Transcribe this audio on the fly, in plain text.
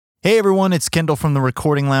Hey everyone, it's Kendall from the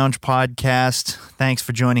Recording Lounge podcast. Thanks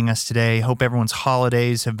for joining us today. Hope everyone's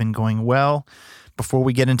holidays have been going well. Before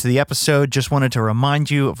we get into the episode, just wanted to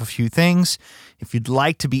remind you of a few things. If you'd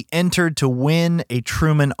like to be entered to win a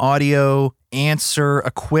Truman Audio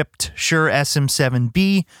Answer-equipped Shure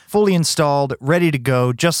SM7B, fully installed, ready to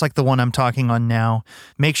go, just like the one I'm talking on now,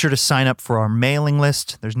 make sure to sign up for our mailing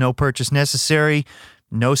list. There's no purchase necessary.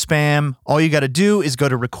 No spam. All you got to do is go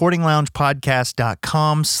to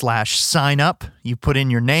recordingloungepodcast.com/sign up. You put in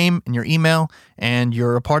your name and your email, and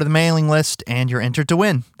you're a part of the mailing list, and you're entered to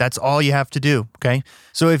win. That's all you have to do, okay?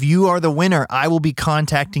 So if you are the winner, I will be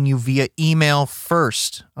contacting you via email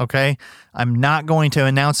first, okay? I'm not going to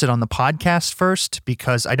announce it on the podcast first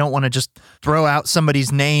because I don't want to just throw out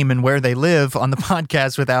somebody's name and where they live on the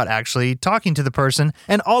podcast without actually talking to the person.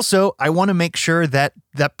 And also, I want to make sure that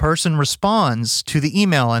that person responds to the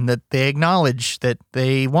email and that they acknowledge that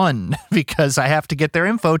they won because I have to get their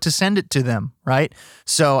info to send it to them, right?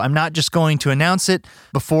 So I'm not just going to announce it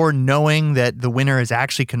before knowing that the winner is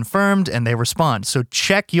actually confirmed and they respond. So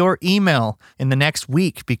check your email in the next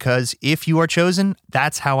week because if you are chosen,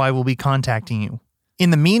 that's how I will be contacting you. In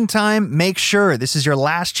the meantime, make sure, this is your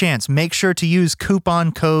last chance, make sure to use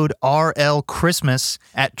coupon code RLChristmas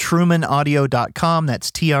at trumanaudio.com. That's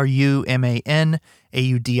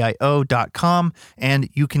TRUMANAUDIO.com, and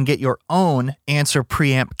you can get your own Answer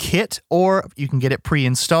preamp kit, or you can get it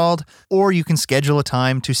pre-installed, or you can schedule a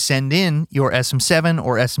time to send in your SM7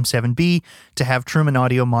 or SM7B to have Truman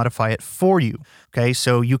Audio modify it for you. Okay,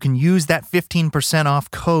 so you can use that 15% off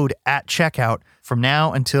code at checkout from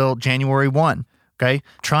now until January 1. Okay,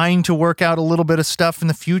 trying to work out a little bit of stuff in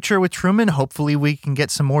the future with Truman. Hopefully we can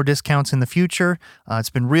get some more discounts in the future.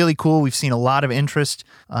 It's been really cool. We've seen a lot of interest.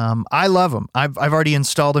 I love them. I've already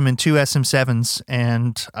installed them in 2 SM7s,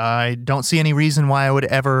 and I don't see any reason why I would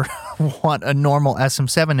ever want a normal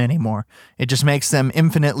SM7 anymore. It just makes them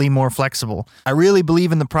infinitely more flexible. I really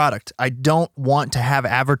believe in the product. I don't want to have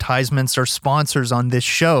advertisements or sponsors on this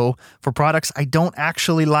show for products I don't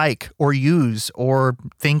actually like or use or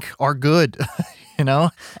think are good. You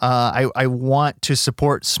know, I want to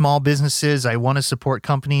support small businesses. I want to support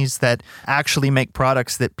companies that actually make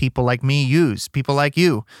products that people like me use, people like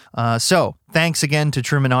you. So thanks again to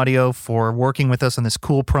Truman Audio for working with us on this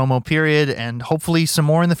cool promo period and hopefully some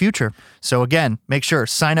more in the future. So again, make sure,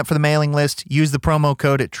 sign up for the mailing list, use the promo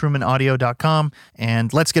code at trumanaudio.com,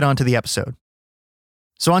 and let's get on to the episode.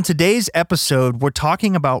 So on today's episode, we're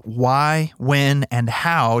talking about why, when, and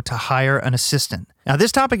how to hire an assistant. Now,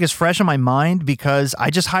 this topic is fresh on my mind because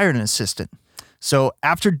I just hired an assistant. So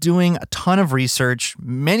after doing a ton of research,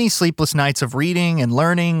 many sleepless nights of reading and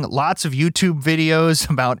learning, lots of YouTube videos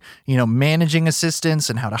about, managing assistants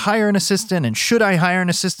and how to hire an assistant and should I hire an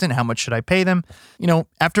assistant? How much should I pay them?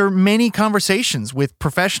 After many conversations with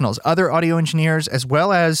professionals, other audio engineers, as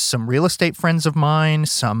well as some real estate friends of mine,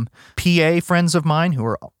 some PA friends of mine who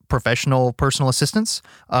are professional personal assistants,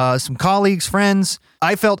 some colleagues, friends,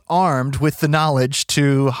 I felt armed with the knowledge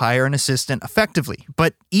to hire an assistant effectively.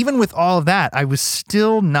 But even with all of that, I was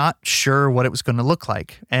still not sure what it was going to look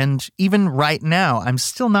like. And even right now, I'm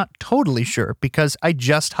still not totally sure because I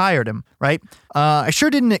just hired him, right? I sure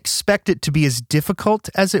didn't expect it to be as difficult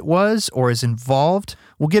as it was or as involved.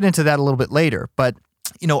 We'll get into that a little bit later. But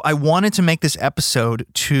I wanted to make this episode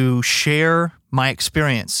to share my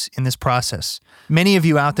experience in this process. Many of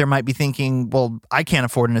you out there might be thinking, well, I can't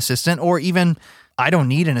afford an assistant, or even I don't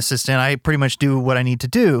need an assistant. I pretty much do what I need to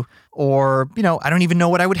do. Or, I don't even know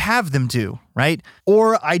what I would have them do, right?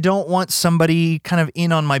 Or I don't want somebody kind of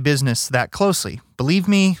in on my business that closely. Believe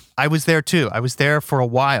me, I was there too. I was there for a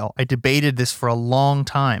while. I debated this for a long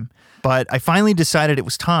time, but I finally decided it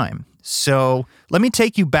was time. So let me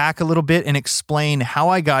take you back a little bit and explain how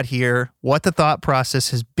I got here, what the thought process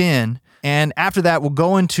has been, and after that, we'll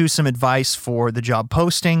go into some advice for the job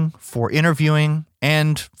posting, for interviewing,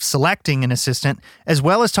 and selecting an assistant, as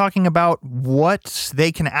well as talking about what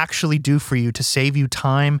they can actually do for you to save you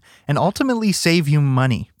time and ultimately save you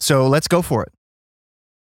money. So let's go for it.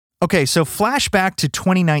 Okay, so flashback to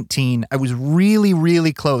 2019, I was really,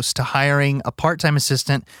 really close to hiring a part-time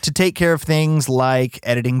assistant to take care of things like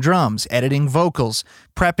editing drums, editing vocals,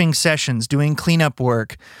 prepping sessions, doing cleanup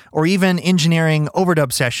work, or even engineering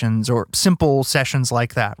overdub sessions or simple sessions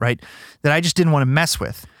like that, right? That I just didn't want to mess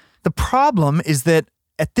with. The problem is that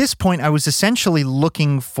at this point, I was essentially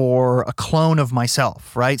looking for a clone of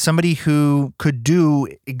myself, right? Somebody who could do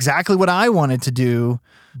exactly what I wanted to do,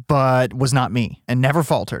 but was not me and never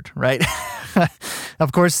faltered, right?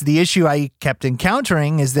 Of course, the issue I kept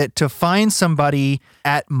encountering is that to find somebody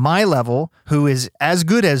at my level who is as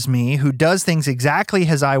good as me, who does things exactly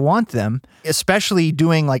as I want them, especially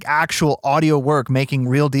doing like actual audio work, making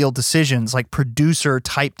real deal decisions, like producer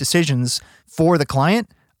type decisions for the client,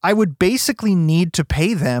 I would basically need to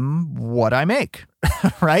pay them what I make,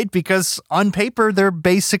 right? Because on paper, they're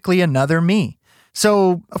basically another me.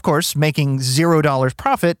 So, of course, making $0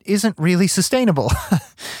 profit isn't really sustainable.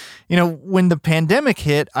 When the pandemic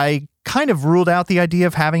hit, I kind of ruled out the idea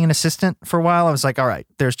of having an assistant for a while. I was like, all right,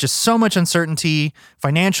 there's just so much uncertainty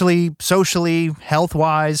financially, socially,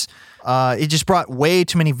 health-wise. It just brought way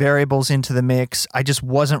too many variables into the mix. I just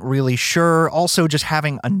wasn't really sure. Also, just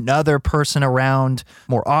having another person around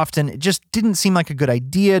more often, it just didn't seem like a good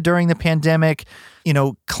idea during the pandemic.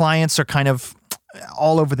 Clients are kind of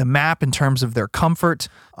all over the map in terms of their comfort.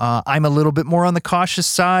 I'm a little bit more on the cautious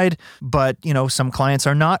side, but some clients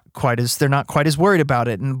are not quite as worried about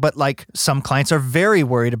it. But like some clients are very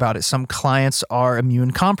worried about it. Some clients are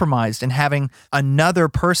immune compromised, and having another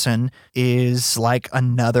person is like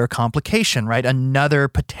another complication, right? Another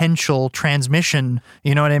potential transmission.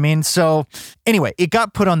 You know what I mean? So anyway, it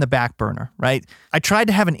got put on the back burner, right? I tried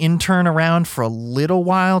to have an intern around for a little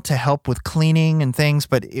while to help with cleaning and things,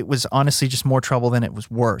 but it was honestly just more trouble than it was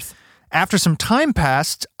worth. After some time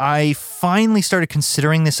passed, I finally started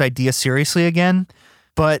considering this idea seriously again,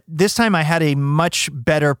 but this time I had a much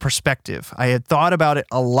better perspective. I had thought about it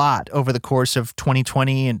a lot over the course of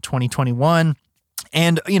 2020 and 2021,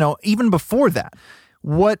 and even before that.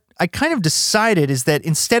 What I kind of decided is that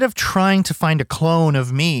instead of trying to find a clone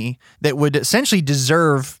of me that would essentially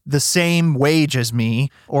deserve the same wage as me,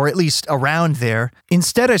 or at least around there,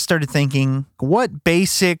 instead I started thinking, what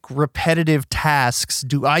basic repetitive tasks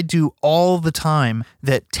do I do all the time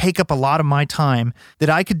that take up a lot of my time that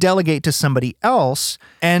I could delegate to somebody else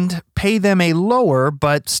and pay them a lower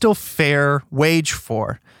but still fair wage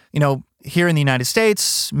for? Here in the United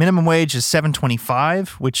States, minimum wage is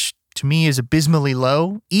 $7.25, which to me is abysmally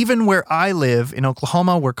low. Even where I live in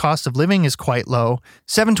Oklahoma, where cost of living is quite low,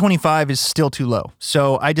 $7.25 is still too low.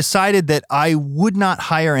 So I decided that I would not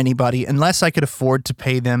hire anybody unless I could afford to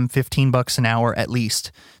pay them $15 an hour at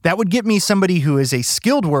least. That would get me somebody who is a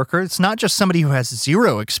skilled worker. It's not just somebody who has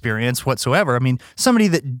zero experience whatsoever. I mean, somebody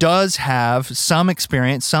that does have some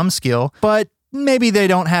experience, some skill, but maybe they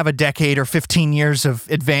don't have a decade or 15 years of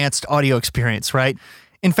advanced audio experience, right?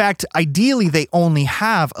 In fact, ideally, they only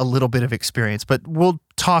have a little bit of experience, but we'll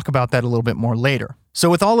talk about that a little bit more later.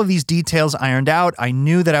 So with all of these details ironed out, I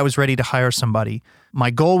knew that I was ready to hire somebody.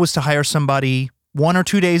 My goal was to hire somebody 1 or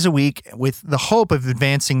 2 days a week with the hope of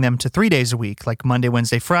advancing them to 3 days a week, like Monday,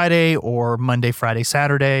 Wednesday, Friday, or Monday, Friday,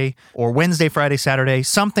 Saturday, or Wednesday, Friday, Saturday,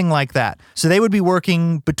 something like that. So they would be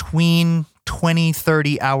working between 20,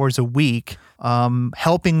 30 hours a week,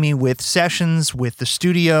 helping me with sessions, with the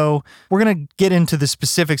studio. We're going to get into the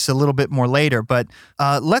specifics a little bit more later, but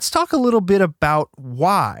let's talk a little bit about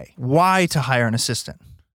why to hire an assistant.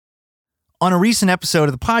 On a recent episode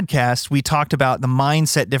of the podcast, we talked about the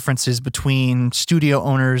mindset differences between studio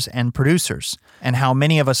owners and producers, and how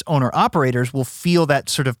many of us owner-operators will feel that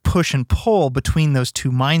sort of push and pull between those two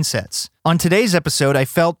mindsets. On today's episode, I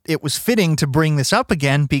felt it was fitting to bring this up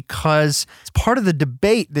again because it's part of the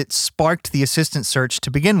debate that sparked the assistant search to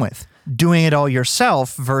begin with. Doing it all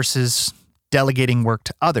yourself versus delegating work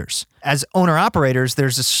to others. As owner-operators,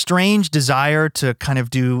 there's a strange desire to kind of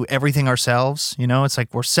do everything ourselves. It's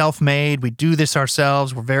like we're self-made, we do this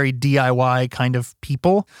ourselves, we're very DIY kind of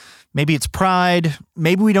people. Maybe it's pride,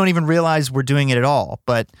 maybe we don't even realize we're doing it at all.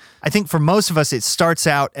 But I think for most of us, it starts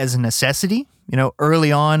out as a necessity.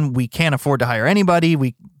 Early on, we can't afford to hire anybody.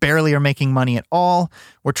 We barely are making money at all.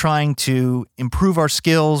 We're trying to improve our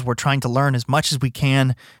skills. We're trying to learn as much as we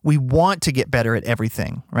can. We want to get better at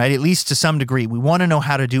everything, right? At least to some degree. We want to know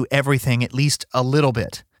how to do everything at least a little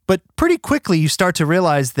bit. But pretty quickly, you start to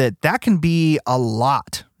realize that can be a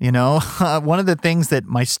lot. One of the things that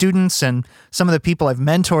my students and some of the people I've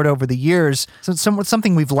mentored over the years,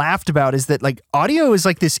 something we've laughed about is that like audio is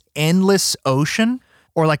like this endless ocean,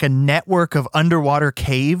 or like a network of underwater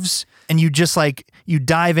caves, and you just you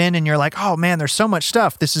dive in and you're like, oh man, there's so much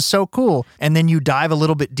stuff. This is so cool. And then you dive a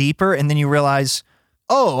little bit deeper and then you realize,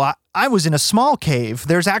 oh, I was in a small cave.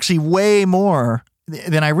 There's actually way more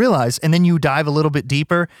than I realized. And then you dive a little bit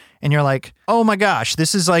deeper and you're like, oh my gosh,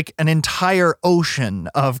 this is like an entire ocean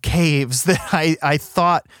of caves that I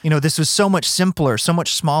thought, this was so much simpler, so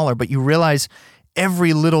much smaller, but you realize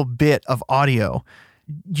every little bit of audio,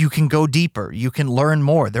 you can go deeper. You can learn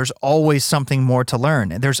more. There's always something more to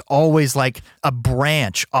learn. And there's always like a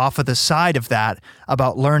branch off of the side of that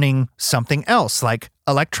about learning something else, like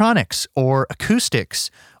electronics or acoustics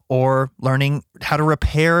or learning how to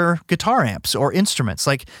repair guitar amps or instruments.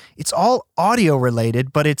 Like, it's all audio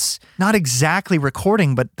related, but it's not exactly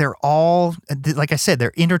recording, but they're all, like I said,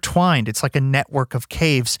 they're intertwined. It's like a network of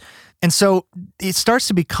caves. And so it starts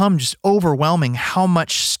to become just overwhelming how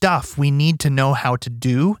much stuff we need to know how to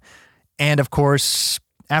do. And of course,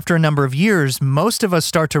 after a number of years, most of us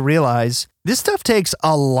start to realize this stuff takes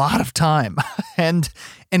a lot of time and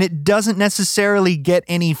it doesn't necessarily get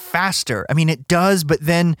any faster. I mean, it does, but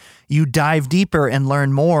then you dive deeper and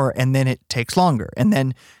learn more, and then it takes longer. And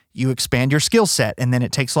then you expand your skill set, and then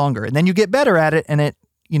it takes longer. And then you get better at it, and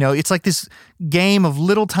it's like this game of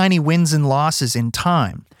little tiny wins and losses in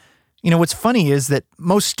time. What's funny is that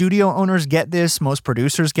most studio owners get this, most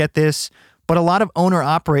producers get this, but a lot of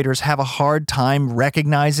owner-operators have a hard time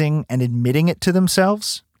recognizing and admitting it to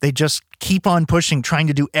themselves. They just keep on pushing, trying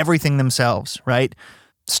to do everything themselves, right?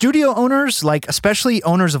 Studio owners, like especially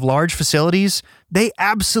owners of large facilities, they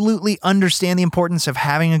absolutely understand the importance of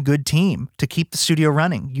having a good team to keep the studio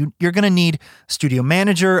running. You're going to need a studio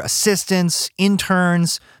manager, assistants,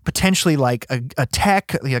 interns, potentially like a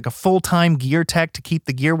tech, like a full-time gear tech to keep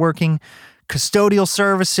the gear working, custodial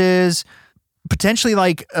services, potentially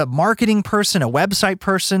like a marketing person, a website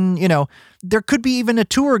person. There could be even a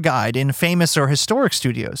tour guide in famous or historic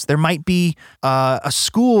studios. There might be a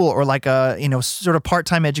school or like a, sort of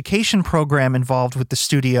part-time education program involved with the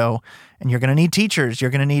studio. And you're going to need teachers.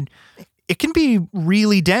 It can be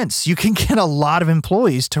really dense. You can get a lot of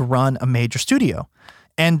employees to run a major studio.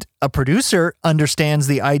 And a producer understands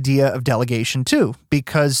the idea of delegation too,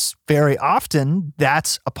 because very often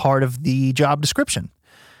that's a part of the job description.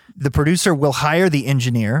 The producer will hire the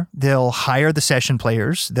engineer, they'll hire the session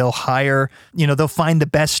players, they'll hire, they'll find the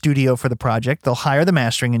best studio for the project, they'll hire the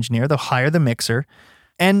mastering engineer, they'll hire the mixer,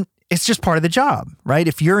 and it's just part of the job, right?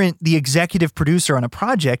 If you're the executive producer on a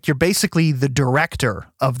project, you're basically the director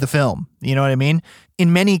of the film. You know what I mean?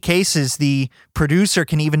 In many cases, the producer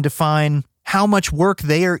can even define how much work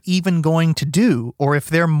they are even going to do, or if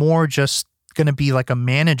they're more just going to be like a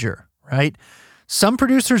manager, right? Some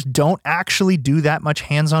producers don't actually do that much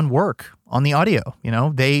hands-on work on the audio.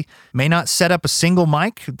 They may not set up a single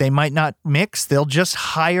mic. They might not mix. They'll just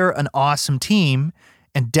hire an awesome team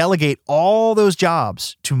and delegate all those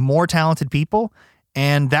jobs to more talented people.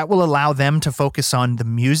 And that will allow them to focus on the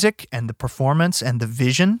music and the performance and the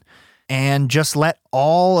vision and just let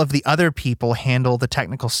all of the other people handle the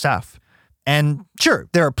technical stuff. And sure,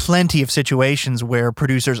 there are plenty of situations where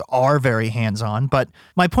producers are very hands-on, but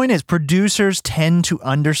my point is producers tend to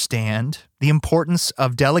understand the importance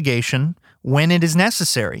of delegation when it is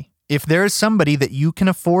necessary. If there is somebody that you can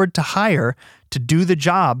afford to hire to do the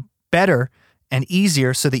job better and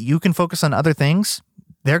easier so that you can focus on other things,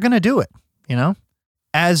 they're going to do it,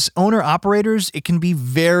 As owner-operators, it can be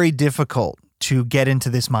very difficult to get into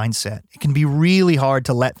this mindset. It can be really hard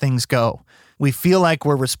to let things go. We feel like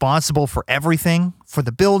we're responsible for everything, for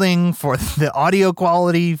the building, for the audio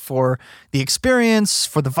quality, for the experience,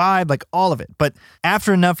 for the vibe, like all of it. But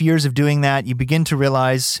after enough years of doing that, you begin to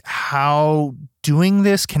realize how doing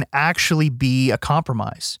this can actually be a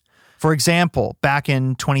compromise. For example, back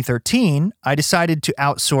in 2013, I decided to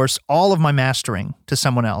outsource all of my mastering to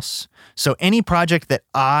someone else. So any project that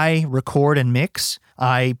I record and mix,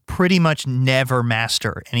 I pretty much never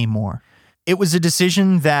master anymore. It was a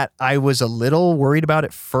decision that I was a little worried about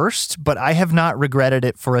at first, but I have not regretted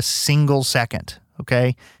it for a single second,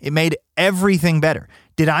 okay? It made everything better.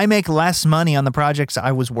 Did I make less money on the projects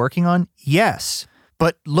I was working on? Yes.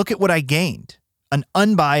 But look at what I gained. An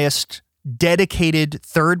unbiased, dedicated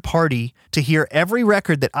third party to hear every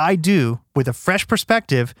record that I do with a fresh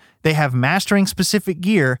perspective. They have mastering specific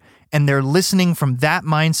gear, and they're listening from that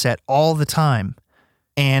mindset all the time.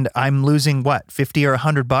 And I'm losing, $50 or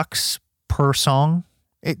 $100 per song?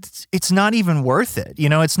 It's not even worth it.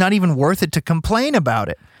 It's not even worth it to complain about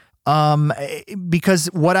it. Because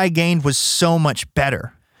what I gained was so much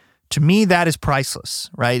better. To me, that is priceless,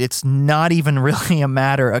 right? It's not even really a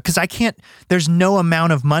matter because there's no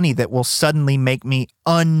amount of money that will suddenly make me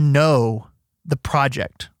unknow the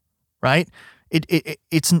project, right?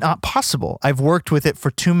 It's not possible. I've worked with it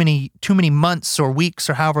for too many months or weeks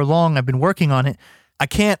or however long I've been working on it. I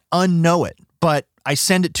can't unknow it, but I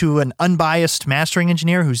send it to an unbiased mastering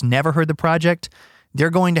engineer who's never heard the project.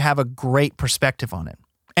 They're going to have a great perspective on it.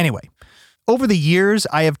 Anyway, over the years,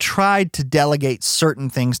 I have tried to delegate certain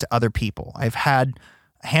things to other people. I've had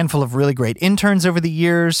a handful of really great interns over the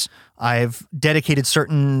years. I've dedicated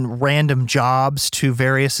certain random jobs to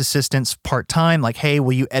various assistants part-time, like, hey,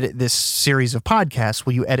 will you edit this series of podcasts?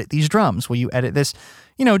 Will you edit these drums? Will you edit this?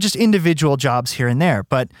 just individual jobs here and there.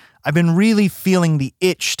 But I've been really feeling the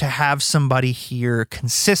itch to have somebody here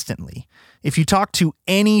consistently. If you talk to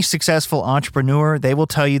any successful entrepreneur, they will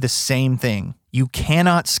tell you the same thing. You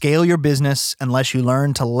cannot scale your business unless you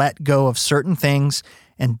learn to let go of certain things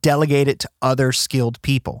and delegate it to other skilled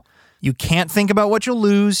people. You can't think about what you'll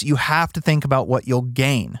lose. You have to think about what you'll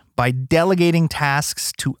gain. By delegating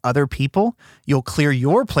tasks to other people, you'll clear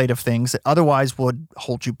your plate of things that otherwise would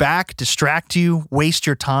hold you back, distract you, waste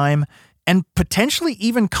your time, and potentially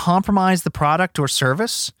even compromise the product or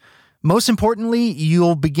service. Most importantly,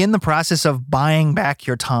 you'll begin the process of buying back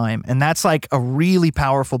your time. And that's like a really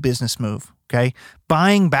powerful business move, okay?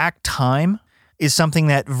 Buying back time is something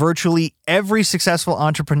that virtually every successful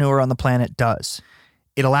entrepreneur on the planet does.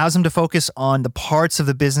 It allows them to focus on the parts of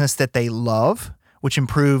the business that they love, which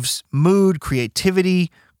improves mood,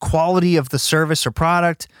 creativity, quality of the service or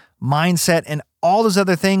product, mindset, and all those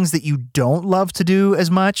other things that you don't love to do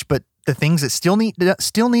as much, but the things that still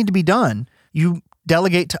need to be done, you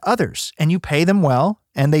delegate to others, and you pay them well,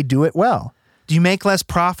 and they do it well. Do you make less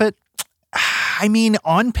profit? I mean,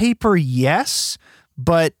 on paper, yes,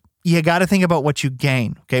 but you got to think about what you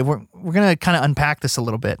gain. Okay, we're going to kind of unpack this a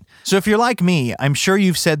little bit. So if you're like me, I'm sure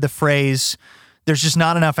you've said the phrase, there's just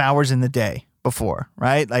not enough hours in the day before,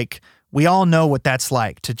 right? Like we all know what that's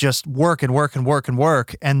like, to just work and work and work and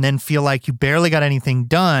work and then feel like you barely got anything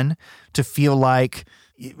done, to feel like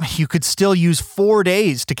you could still use 4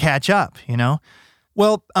 days to catch up,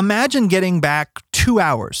 Well, imagine getting back 2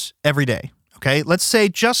 hours every day, okay? Let's say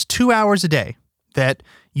just 2 hours a day that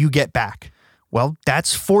you get back. Well,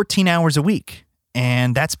 that's 14 hours a week,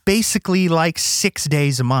 and that's basically like 6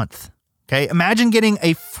 days a month, okay? Imagine getting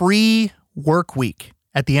a free work week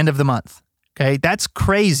at the end of the month, okay? That's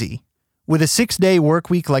crazy. With a 6-day work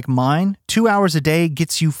week like mine, 2 hours a day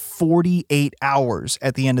gets you 48 hours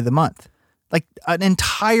at the end of the month, like an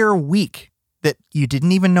entire week that you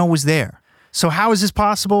didn't even know was there. So how is this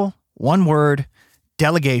possible? One word,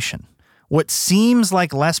 delegation. What seems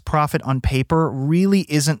like less profit on paper really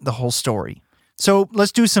isn't the whole story. So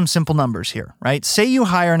let's do some simple numbers here, right? Say you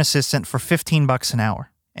hire an assistant for $15 an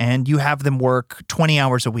hour and you have them work 20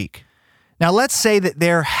 hours a week. Now let's say that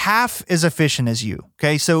they're half as efficient as you,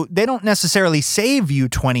 okay? So they don't necessarily save you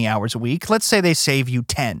 20 hours a week. Let's say they save you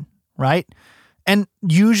 10, right? And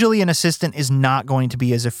usually an assistant is not going to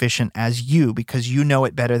be as efficient as you because you know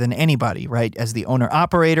it better than anybody, right? As the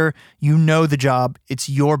owner-operator, you know the job. It's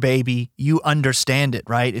your baby. You understand it,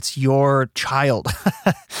 right? It's your child,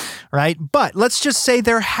 right? But let's just say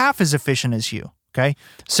they're half as efficient as you, okay?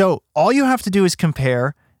 So all you have to do is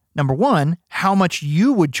compare, number one, how much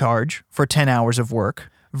you would charge for 10 hours of work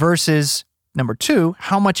versus, number two,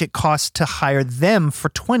 how much it costs to hire them for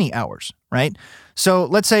 20 hours, right? So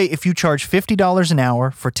let's say if you charge $50 an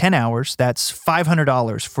hour for 10 hours, that's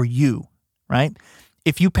 $500 for you, right?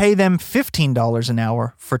 If you pay them $15 an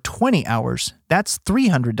hour for 20 hours, that's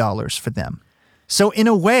 $300 for them. So in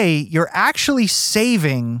a way, you're actually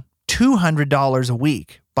saving $200 a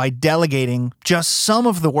week by delegating just some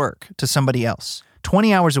of the work to somebody else.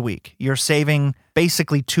 20 hours a week, you're saving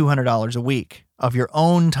basically $200 a week of your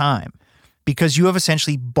own time because you have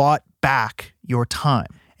essentially bought back your time.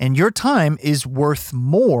 And your time is worth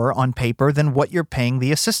more on paper than what you're paying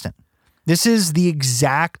the assistant. This is the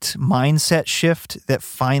exact mindset shift that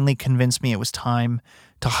finally convinced me it was time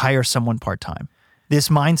to hire someone part-time. This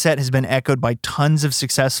mindset has been echoed by tons of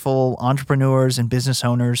successful entrepreneurs and business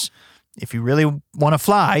owners. If you really want to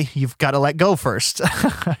fly, you've got to let go first,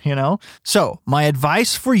 So my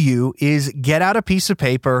advice for you is get out a piece of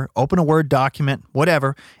paper, open a Word document,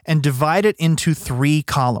 whatever, and divide it into 3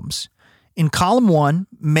 columns. In column 1,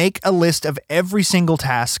 make a list of every single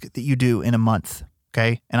task that you do in a month,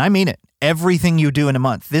 okay? And I mean it, everything you do in a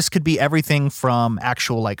month. This could be everything from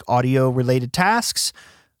actual audio-related tasks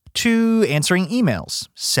to answering emails,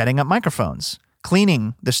 setting up microphones,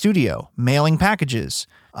 cleaning the studio, mailing packages,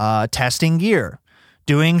 testing gear,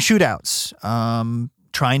 doing shootouts,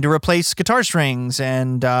 trying to replace guitar strings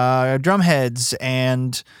and drum heads,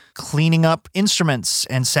 and cleaning up instruments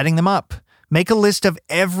and setting them up. Make a list of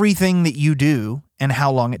everything that you do and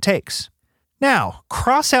how long it takes. Now,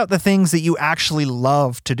 cross out the things that you actually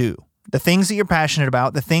love to do, the things that you're passionate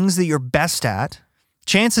about, the things that you're best at.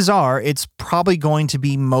 Chances are it's probably going to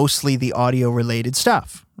be mostly the audio-related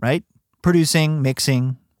stuff, right? Producing,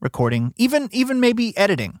 mixing, recording, even maybe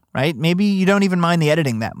editing, right? Maybe you don't even mind the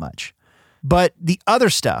editing that much. But the other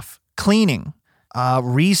stuff, cleaning,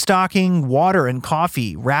 restocking water and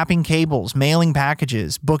coffee, wrapping cables, mailing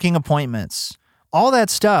packages, booking appointments, all that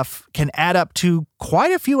stuff can add up to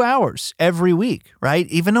quite a few hours every week, right?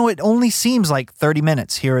 Even though it only seems like 30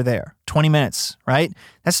 minutes here or there, 20 minutes, right?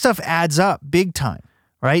 That stuff adds up big time,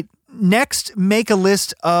 right? Next, make a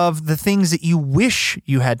list of the things that you wish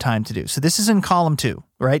you had time to do. So this is in column 2,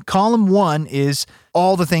 right? Column 1 is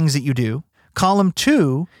all the things that you do. Column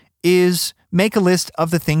 2 is make a list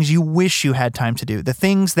of the things you wish you had time to do, the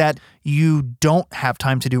things that you don't have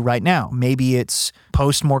time to do right now. Maybe it's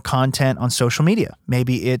post more content on social media.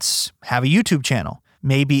 Maybe it's have a YouTube channel.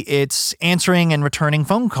 Maybe it's answering and returning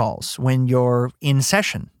phone calls when you're in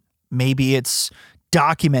session. Maybe it's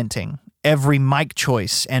documenting every mic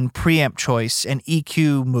choice and preamp choice and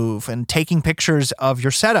EQ move and taking pictures of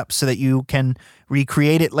your setup so that you can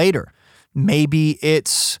recreate it later. Maybe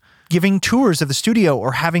it's giving tours of the studio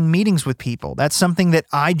or having meetings with people. That's something that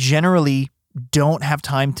I generally don't have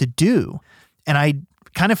time to do. And I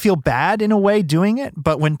kind of feel bad in a way doing it.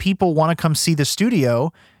 But when people want to come see the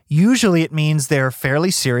studio, usually it means they're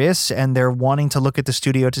fairly serious and they're wanting to look at the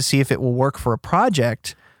studio to see if it will work for a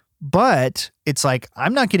project. But it's like,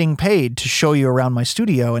 I'm not getting paid to show you around my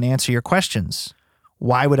studio and answer your questions.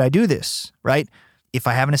 Why would I do this, right? If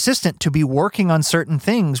I have an assistant to be working on certain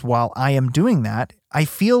things while I am doing that, I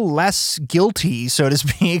feel less guilty, so to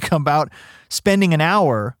speak, about spending an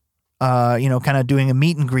hour, kind of doing a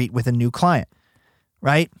meet and greet with a new client,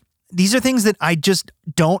 right? These are things that I just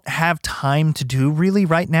don't have time to do really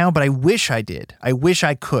right now, but I wish I did. I wish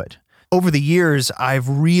I could. Over the years, I've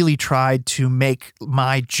really tried to make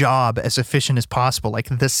my job as efficient as possible, like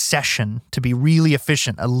the session to be really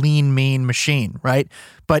efficient, a lean, mean machine, right?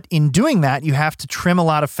 But in doing that, you have to trim a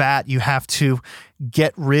lot of fat. You have to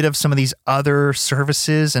get rid of some of these other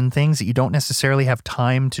services and things that you don't necessarily have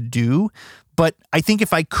time to do. But I think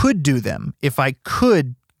if I could do them, if I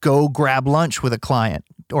could go grab lunch with a client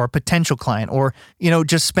or a potential client, or,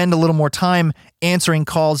 just spend a little more time answering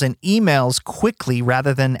calls and emails quickly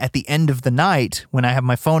rather than at the end of the night when I have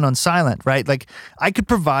my phone on silent, right? Like I could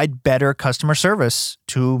provide better customer service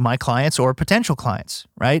to my clients or potential clients,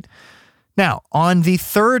 right? Now, on the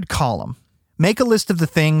third column, make a list of the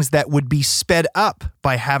things that would be sped up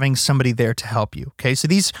by having somebody there to help you. Okay, so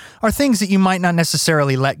these are things that you might not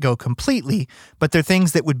necessarily let go completely, but they're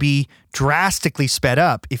things that would be drastically sped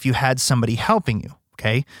up if you had somebody helping you.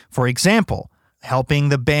 Okay, for example, helping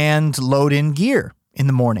the band load in gear in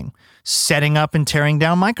the morning, setting up and tearing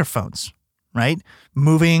down microphones, right?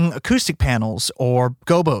 Moving acoustic panels or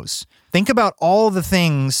gobos. Think about all the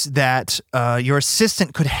things that your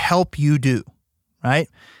assistant could help you do, right?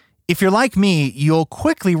 If you're like me, you'll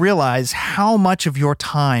quickly realize how much of your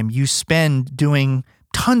time you spend doing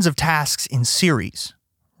tons of tasks in series,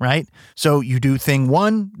 right? So you do thing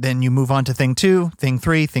 1, then you move on to thing 2, thing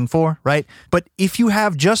 3, thing 4, right? But if you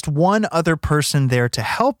have just one other person there to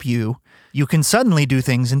help you, you can suddenly do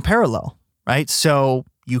things in parallel, right? So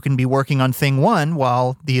you can be working on thing 1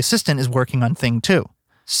 while the assistant is working on thing 2.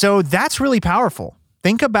 So that's really powerful.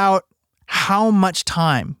 Think about how much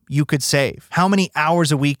time you could save, how many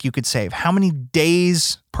hours a week you could save, how many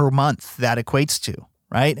days per month that equates to,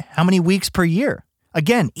 right? How many weeks per year?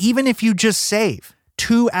 Again, even if you just save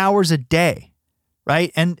 2 hours a day,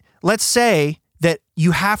 right? And let's say that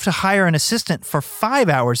you have to hire an assistant for 5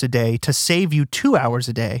 hours a day to save you 2 hours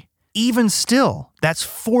a day. Even still, that's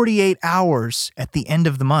 48 hours at the end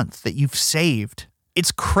of the month that you've saved.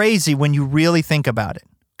 It's crazy when you really think about it,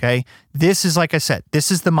 okay? This is, like I said, this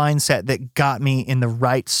is the mindset that got me in the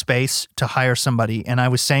right space to hire somebody. And I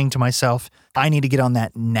was saying to myself, I need to get on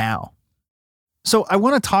that now. So I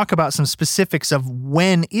want to talk about some specifics of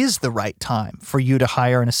when is the right time for you to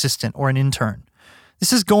hire an assistant or an intern.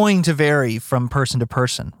 This is going to vary from person to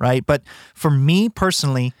person, right? But for me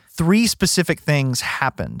personally, 3 specific things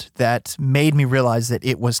happened that made me realize that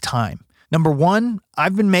it was time. Number 1,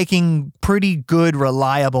 I've been making pretty good,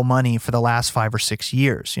 reliable money for the last 5 or 6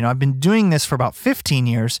 years. I've been doing this for about 15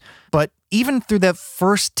 years, but even through the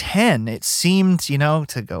first 10, it seemed,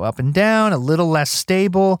 to go up and down, a little less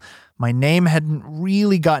stable. My name hadn't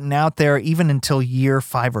really gotten out there even until year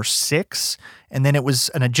 5 or 6. And then it was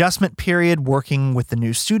an adjustment period working with the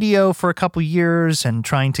new studio for a couple years and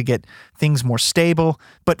trying to get things more stable.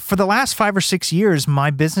 But for the last 5 or 6 years, my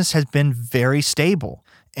business has been very stable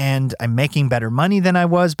and I'm making better money than I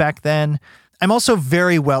was back then. I'm also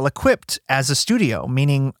very well equipped as a studio,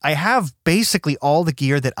 meaning I have basically all the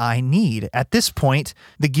gear that I need. At this point,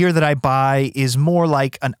 the gear that I buy is more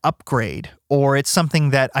like an upgrade, or it's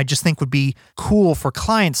something that I just think would be cool for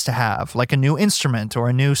clients to have, like a new instrument or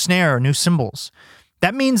a new snare or new cymbals.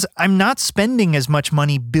 That means I'm not spending as much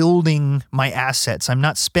money building my assets. I'm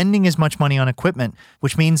not spending as much money on equipment,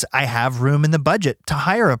 which means I have room in the budget to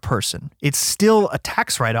hire a person. It's still a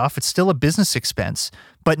tax write-off. It's still a business expense.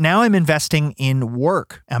 But now I'm investing in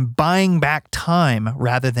work. I'm buying back time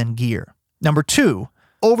rather than gear. Number 2,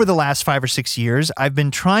 over the last 5 or 6 years, I've been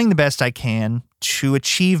trying the best I can to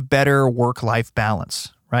achieve better work-life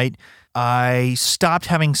balance, right? I stopped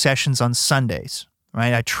having sessions on Sundays.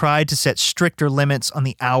 Right? I tried to set stricter limits on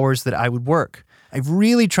the hours that I would work. I've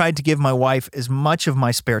really tried to give my wife as much of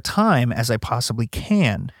my spare time as I possibly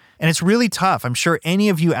can. And it's really tough. I'm sure any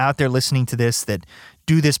of you out there listening to this that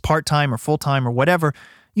do this part-time or full-time or whatever,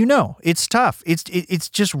 you know, it's tough. It's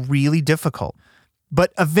just really difficult.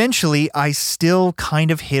 But eventually, I still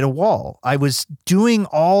kind of hit a wall. I was doing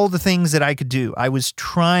all the things that I could do. I was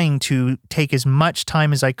trying to take as much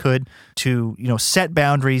time as I could to, set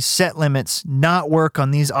boundaries, set limits, not work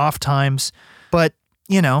on these off times. But,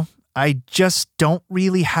 I just don't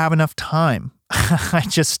really have enough time. I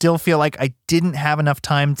just still feel like I didn't have enough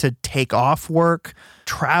time to take off work,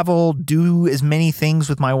 travel, do as many things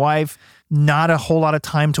with my wife. Not a whole lot of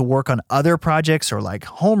time to work on other projects or like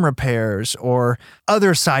home repairs or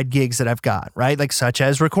other side gigs that I've got, right? Like such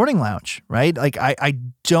as Recording Lounge, right? Like I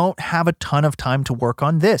don't have a ton of time to work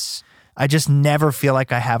on this. I just never feel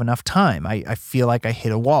like I have enough time. I feel like I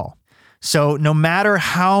hit a wall. So no matter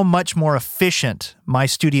how much more efficient my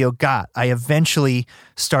studio got, I eventually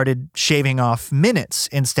started shaving off minutes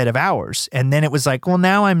instead of hours. And then it was like, well,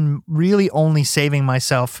 now I'm really only saving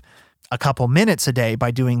myself a couple minutes a day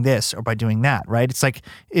by doing this or by doing that, right?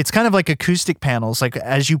 It's kind of like acoustic panels. Like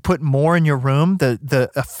as you put more in your room,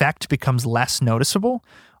 the effect becomes less noticeable.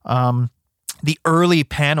 The early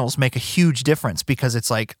panels make a huge difference because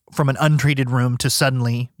it's like from an untreated room to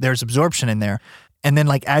suddenly there's absorption in there. And then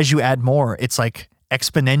like as you add more, it's like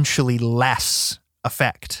exponentially less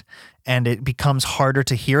effect. And it becomes harder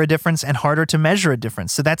to hear a difference and harder to measure a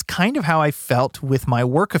difference. So that's kind of how I felt with my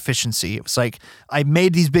work efficiency. It was like, I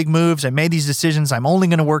made these big moves. I made these decisions. I'm only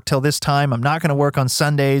going to work till this time. I'm not going to work on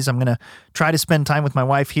Sundays. I'm going to try to spend time with my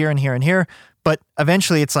wife here and here and here. But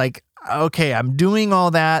eventually it's like, okay, I'm doing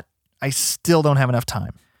all that. I still don't have enough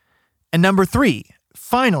time. And number 3,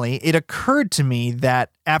 finally, it occurred to me that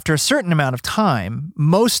after a certain amount of time,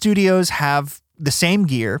 most studios have the same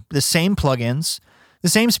gear, the same plugins, the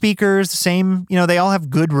same speakers, the same, they all have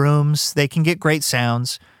good rooms. They can get great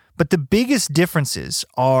sounds. But the biggest differences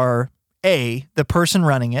are A, the person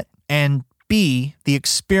running it, and B, the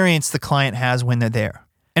experience the client has when they're there.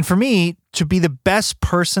 And for me, to be the best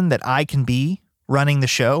person that I can be running the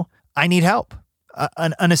show, I need help.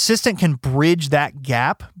 An assistant can bridge that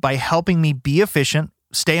gap by helping me be efficient,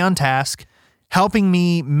 stay on task, helping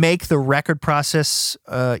me make the record process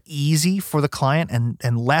easy for the client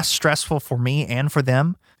and less stressful for me and for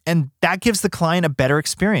them. And that gives the client a better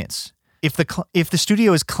experience. If the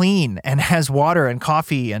studio is clean and has water and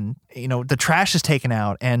coffee and the trash is taken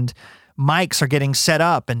out and mics are getting set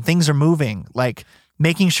up and things are moving, like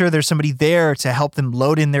making sure there's somebody there to help them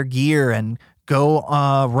load in their gear and go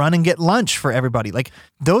run and get lunch for everybody. Like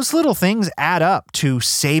those little things add up to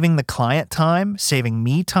saving the client time, saving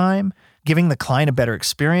me time, giving the client a better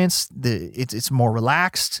experience. It's more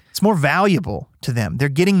relaxed. It's more valuable to them. They're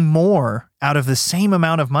getting more out of the same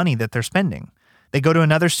amount of money that they're spending. They go to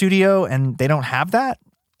another studio and they don't have that.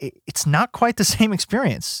 It's not quite the same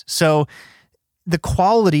experience. So the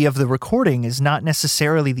quality of the recording is not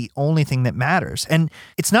necessarily the only thing that matters. And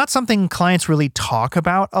it's not something clients really talk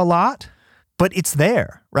about a lot, but it's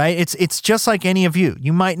there, right? It's just like any of you.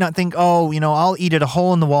 You might not think, I'll eat at a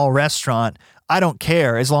hole-in-the-wall restaurant. I don't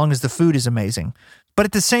care as long as the food is amazing. But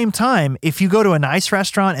at the same time, if you go to a nice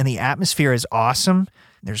restaurant and the atmosphere is awesome,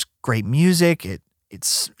 there's great music,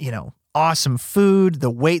 it's awesome food,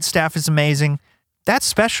 the wait staff is amazing, that's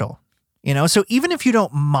special. So even if you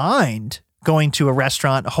don't mind going to a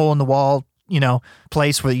restaurant, a hole-in-the-wall,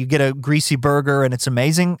 place where you get a greasy burger and it's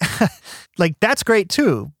amazing, like that's great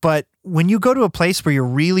too. But when you go to a place where you're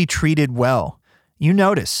really treated well, you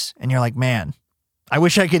notice and you're like, man, I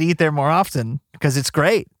wish I could eat there more often because it's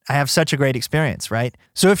great. I have such a great experience, right?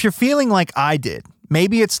 So if you're feeling like I did,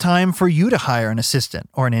 maybe it's time for you to hire an assistant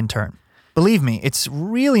or an intern. Believe me, it's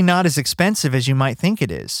really not as expensive as you might think it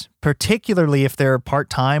is, particularly if they're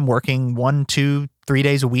part-time working 1, 2, 3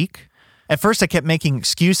 days a week. At first, I kept making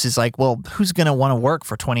excuses like, well, who's going to want to work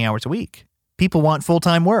for 20 hours a week? People want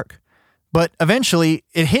full-time work. But eventually,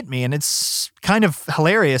 it hit me, and it's kind of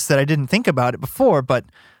hilarious that I didn't think about it before, but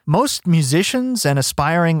most musicians and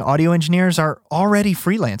aspiring audio engineers are already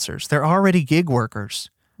freelancers. They're already gig workers,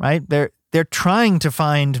 right? They're trying to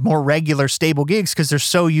find more regular, stable gigs because they're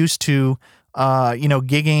so used to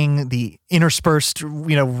gigging, the interspersed,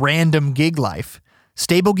 random gig life.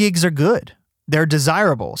 Stable gigs are good. They're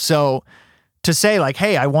desirable. So to say like,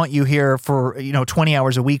 hey, I want you here for, 20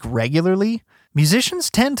 hours a week regularly, musicians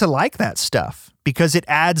tend to like that stuff because it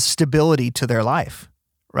adds stability to their life,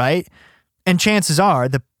 right? And chances are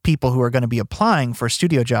the people who are going to be applying for a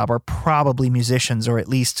studio job are probably musicians, or at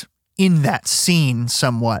least in that scene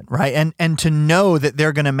somewhat, right? And to know that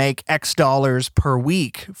they're going to make X dollars per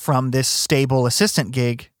week from this stable assistant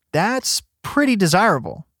gig, that's pretty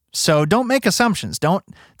desirable. So don't make assumptions. Don't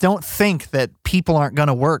think that people aren't going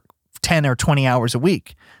to work 10 or 20 hours a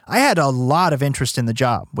week. I had a lot of interest in the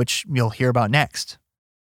job, which you'll hear about next.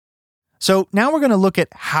 So now we're going to look at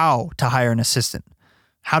how to hire an assistant,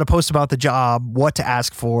 how to post about the job, what to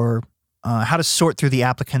ask for, how to sort through the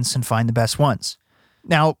applicants and find the best ones.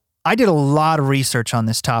 Now, I did a lot of research on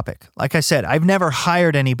this topic. Like I said, I've never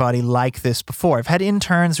hired anybody like this before. I've had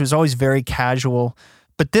interns, it was always very casual,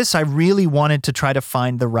 but this I really wanted to try to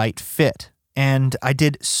find the right fit. And I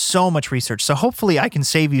did so much research. So hopefully I can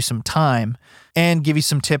save you some time and give you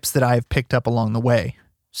some tips that I've picked up along the way.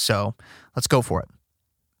 So let's go for it.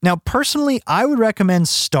 Now, personally, I would recommend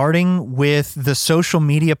starting with the social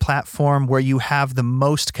media platform where you have the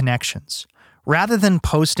most connections. Rather than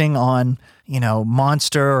posting on,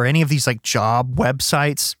 Monster or any of these like job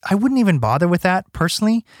websites, I wouldn't even bother with that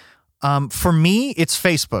personally. For me, it's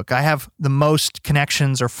Facebook. I have the most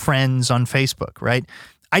connections or friends on Facebook, right?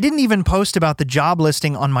 I didn't even post about the job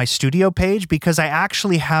listing on my studio page because I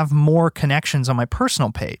actually have more connections on my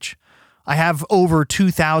personal page. I have over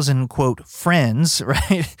 2,000, quote, friends,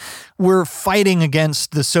 right? We're fighting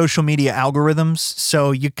against the social media algorithms,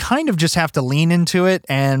 so you kind of just have to lean into it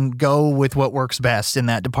and go with what works best in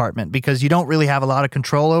that department because you don't really have a lot of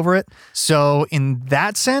control over it. So in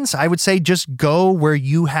that sense, I would say just go where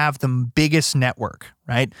you have the biggest network,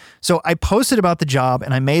 right? So I posted about the job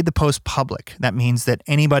and I made the post public. That means that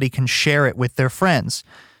anybody can share it with their friends.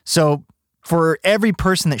 So for every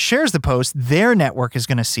person that shares the post, their network is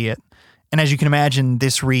going to see it. And as you can imagine,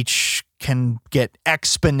 this reach can get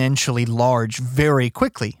exponentially large very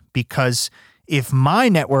quickly because if my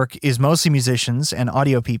network is mostly musicians and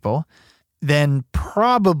audio people, then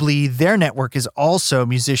probably their network is also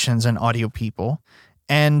musicians and audio people.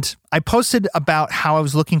 And I posted about how I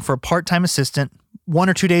was looking for a part-time assistant 1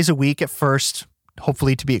 or 2 days a week at first,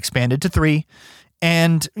 hopefully to be expanded to 3.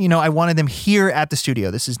 And, I wanted them here at the studio.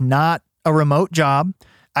 This is not a remote job.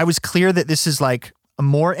 I was clear that this is like a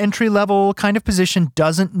more entry-level kind of position,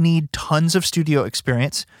 doesn't need tons of studio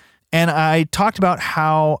experience. And I talked about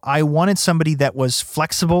how I wanted somebody that was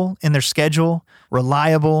flexible in their schedule,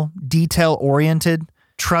 reliable, detail-oriented,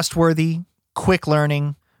 trustworthy, quick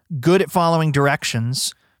learning, good at following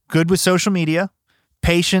directions, good with social media,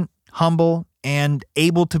 patient, humble, and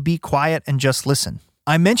able to be quiet and just listen.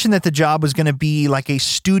 I mentioned that the job was going to be like a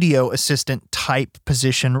studio assistant type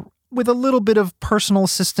position with a little bit of personal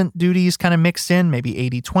assistant duties kind of mixed in, maybe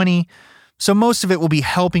 80-20. So most of it will be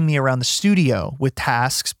helping me around the studio with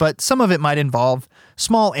tasks, but some of it might involve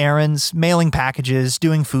small errands, mailing packages,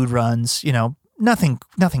 doing food runs, nothing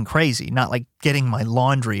crazy, not like getting my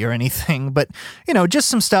laundry or anything, but, just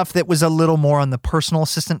some stuff that was a little more on the personal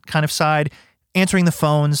assistant kind of side, answering the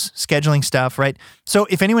phones, scheduling stuff, right? So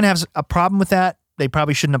if anyone has a problem with that, they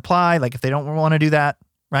probably shouldn't apply, like if they don't want to do that,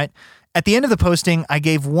 right? At the end of the posting, I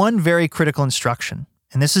gave one very critical instruction,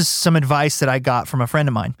 and this is some advice that I got from a friend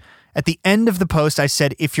of mine. At the end of the post, I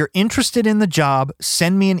said, if you're interested in the job,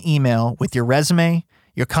 send me an email with your resume,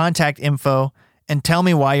 your contact info, and tell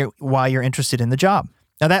me why you're interested in the job.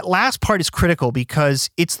 Now, that last part is critical because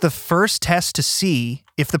it's the first test to see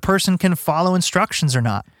if the person can follow instructions or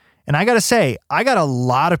not. And I got to say, I got a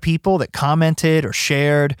lot of people that commented or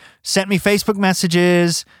shared, sent me Facebook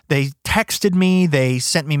messages, they texted me, they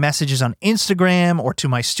sent me messages on Instagram or to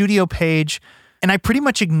my studio page, and I pretty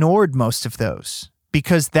much ignored most of those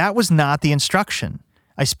because that was not the instruction.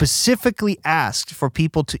 I specifically asked for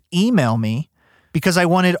people to email me because I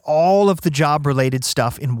wanted all of the job-related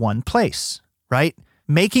stuff in one place, right?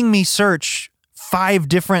 Making me search 5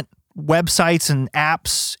 different websites and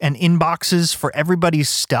apps and inboxes for everybody's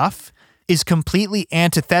stuff is completely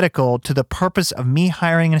antithetical to the purpose of me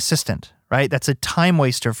hiring an assistant, right? That's a time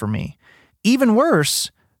waster for me. Even worse,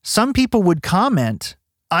 some people would comment,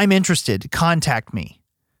 I'm interested, contact me.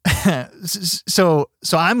 So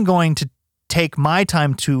I'm going to take my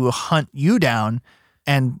time to hunt you down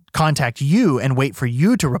and contact you and wait for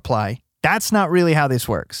you to reply. That's not really how this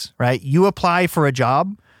works, right? You apply for a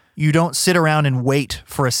job. You don't sit around and wait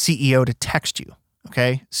for a CEO to text you,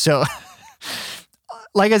 okay? So,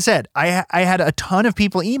 like I said, I had a ton of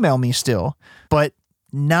people email me still, but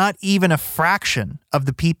not even a fraction of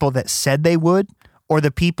the people that said they would, or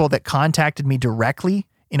the people that contacted me directly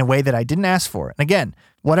in a way that I didn't ask for. And again,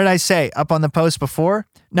 what did I say up on the post before?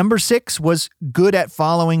 Number 6 was good at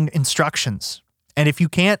following instructions. And if you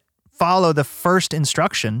can't follow the first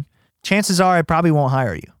instruction, chances are I probably won't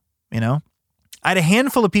hire you, I had a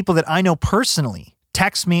handful of people that I know personally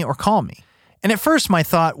text me or call me. And at first my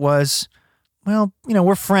thought was, well,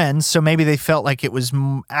 we're friends, so maybe they felt like it was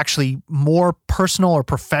actually more personal or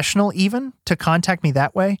professional even to contact me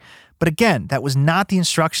that way. But again, that was not the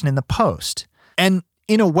instruction in the post. And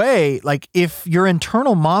in a way, like if your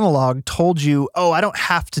internal monologue told you, oh, I don't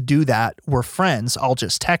have to do that, we're friends, I'll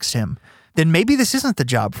just text him, then maybe this isn't the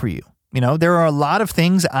job for you. There are a lot of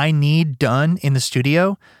things I need done in the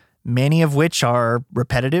studio, many of which are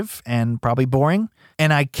repetitive and probably boring.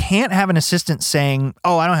 And I can't have an assistant saying,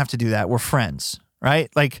 oh, I don't have to do that, we're friends, right?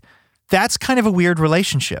 Like that's kind of a weird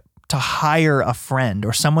relationship to hire a friend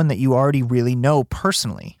or someone that you already really know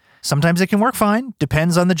personally. Sometimes it can work fine,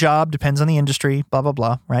 depends on the job, depends on the industry, blah, blah,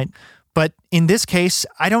 blah, right? But in this case,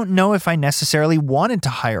 I don't know if I necessarily wanted to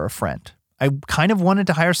hire a friend. I kind of wanted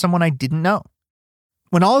to hire someone I didn't know.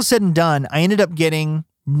 When all is said and done, I ended up getting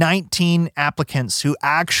 19 applicants who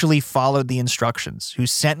actually followed the instructions, who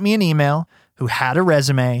sent me an email, who had a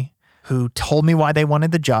resume, who told me why they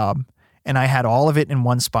wanted the job, and I had all of it in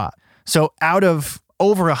one spot. So out of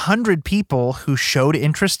over 100 people who showed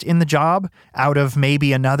interest in the job, out of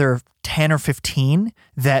maybe another 10 or 15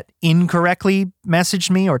 that incorrectly messaged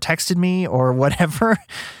me or texted me or whatever,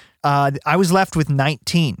 I was left with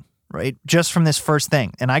 19, right? Just from this first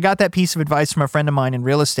thing. And I got that piece of advice from a friend of mine in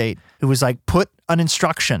real estate who was like, put an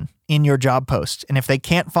instruction in your job post. And if they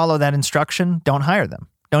can't follow that instruction, don't hire them.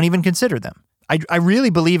 Don't even consider them. I really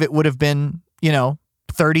believe it would have been,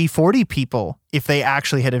 30, 40 people if they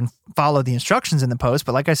actually had followed the instructions in the post.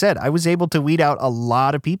 But like I said, I was able to weed out a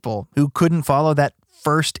lot of people who couldn't follow that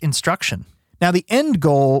first instruction. Now, the end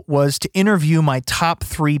goal was to interview my top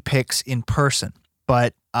 3 picks in person,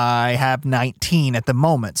 but I have 19 at the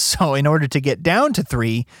moment. So in order to get down to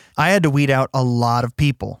 3, I had to weed out a lot of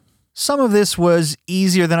people. Some of this was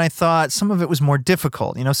easier than I thought. Some of it was more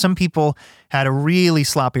difficult. Some people had a really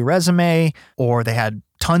sloppy resume, or they had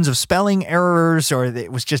tons of spelling errors, or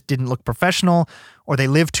it was just didn't look professional, or they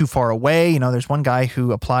lived too far away. There's one guy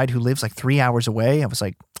who applied who lives like 3 hours away. I was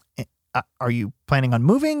like, are you planning on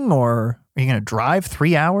moving, or are you going to drive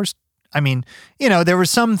 3 hours? I mean, there were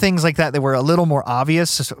some things like that were a little more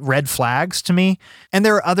obvious, red flags to me. And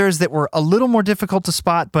there are others that were a little more difficult to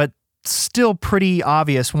spot, but still pretty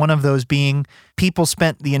obvious. One of those being people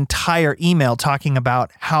spent the entire email talking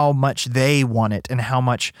about how much they want it and how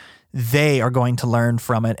much they are going to learn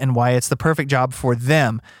from it and why it's the perfect job for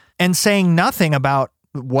them, and saying nothing about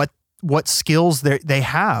what skills they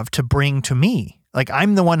have to bring to me. Like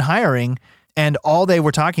I'm the one hiring, and all they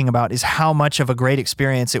were talking about is how much of a great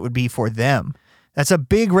experience it would be for them. That's a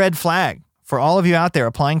big red flag for all of you out there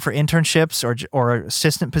applying for internships or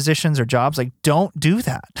assistant positions or jobs. Like, don't do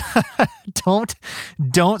that.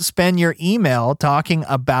 Don't spend your email talking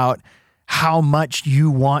about how much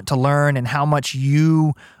you want to learn and how much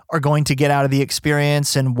you are going to get out of the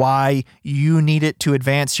experience and why you need it to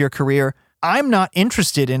advance your career. I'm not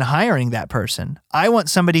interested in hiring that person. I want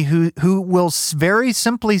somebody who will very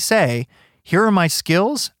simply say, here are my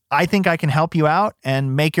skills. I think I can help you out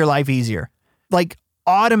and make your life easier. Like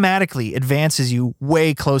automatically advances you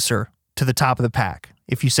way closer to the top of the pack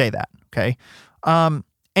if you say that. Okay.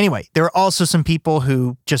 Anyway, there are also some people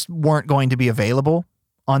who just weren't going to be available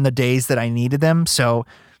on the days that I needed them. So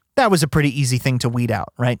that was a pretty easy thing to weed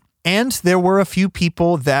out, right? And there were a few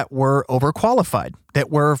people that were overqualified, that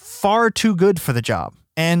were far too good for the job.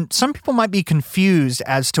 And some people might be confused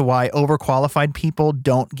as to why overqualified people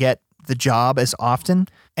don't get the job as often.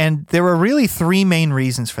 And there are really 3 main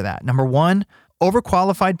reasons for that. Number 1,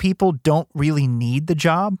 overqualified people don't really need the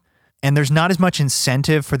job. And there's not as much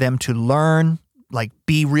incentive for them to learn, like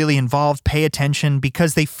be really involved, pay attention,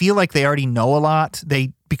 because they feel like they already know a lot.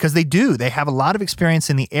 Because they do. They have a lot of experience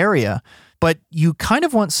in the area. But you kind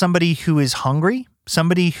of want somebody who is hungry,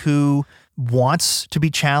 somebody who wants to be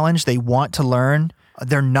challenged. They want to learn.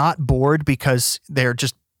 They're not bored because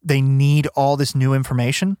they need all this new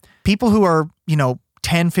information. People who are,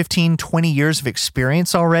 10, 15, 20 years of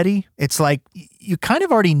experience already, it's like you kind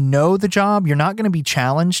of already know the job. You're not going to be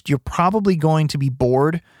challenged. You're probably going to be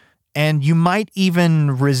bored. And you might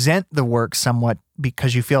even resent the work somewhat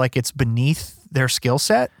because you feel like it's beneath their skill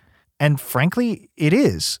set. And frankly, it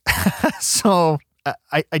is. So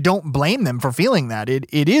I don't blame them for feeling that.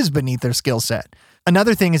 It is beneath their skill set.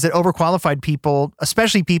 Another thing is that overqualified people,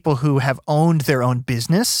 especially people who have owned their own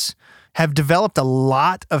business, have developed a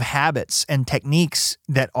lot of habits and techniques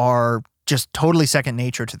that are just totally second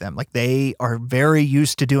nature to them. Like they are very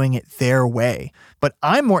used to doing it their way. But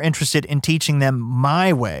I'm more interested in teaching them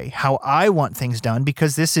my way, how I want things done,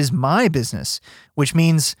 because this is my business, which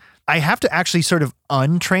means I have to actually sort of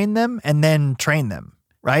untrain them and then train them,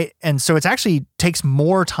 right? And so it actually takes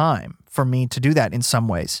more time for me to do that in some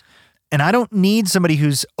ways. And I don't need somebody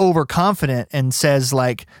who's overconfident and says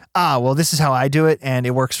like, well, this is how I do it and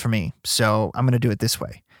it works for me, so I'm going to do it this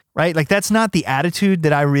way. Right? Like that's not the attitude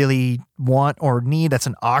that I really want or need. That's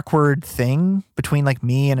an awkward thing between like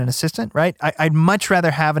me and an assistant, right? I'd much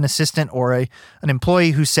rather have an assistant or an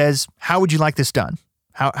employee who says, how would you like this done?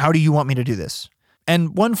 How do you want me to do this?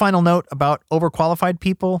 And one final note about overqualified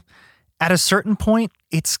people. At a certain point,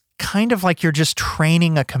 it's kind of like you're just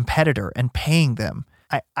training a competitor and paying them.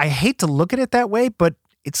 I hate to look at it that way, but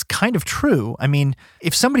it's kind of true. I mean,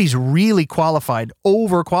 if somebody's really qualified,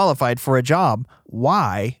 overqualified for a job,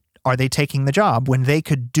 why are they taking the job when they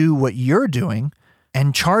could do what you're doing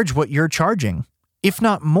and charge what you're charging, if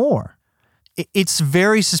not more? It's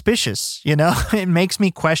very suspicious, you know? It makes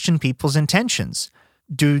me question people's intentions.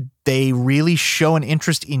 Do they really show an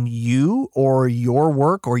interest in you or your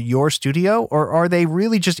work or your studio? Or are they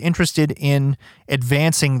really just interested in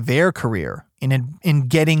advancing their career, in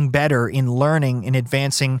getting better, in learning, in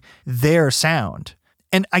advancing their sound?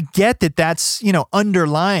 And I get that that's,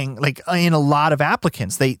 underlying, like in a lot of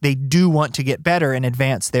applicants, they do want to get better and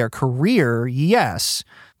advance their career, yes.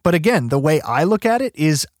 But again, the way I look at it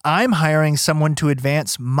is I'm hiring someone to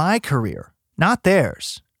advance my career, not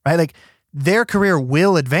theirs, right? Like their career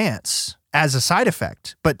will advance as a side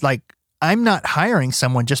effect, but like I'm not hiring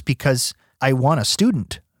someone just because I want a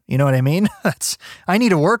student. You know what I mean? I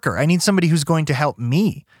need a worker. I need somebody who's going to help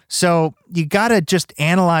me. So you got to just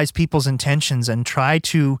analyze people's intentions and try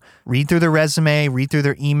to read through their resume, read through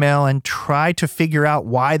their email, and try to figure out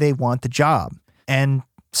why they want the job. And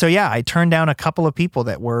so, yeah, I turned down a couple of people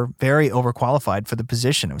that were very overqualified for the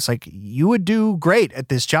position. It was like, you would do great at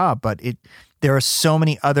this job, but there are so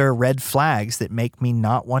many other red flags that make me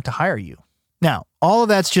not want to hire you. Now, all of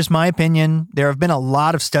that's just my opinion. There have been a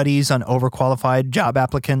lot of studies on overqualified job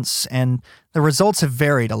applicants, and the results have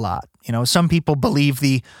varied a lot. Some people believe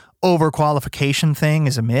the overqualification thing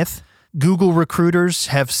is a myth. Google recruiters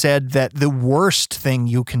have said that the worst thing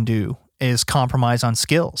you can do is compromise on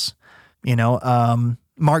skills.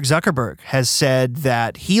 Mark Zuckerberg has said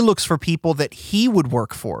that he looks for people that he would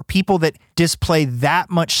work for, people that display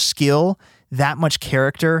that much skill, that much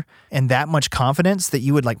character, and that much confidence that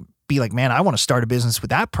you would be like, man, I want to start a business with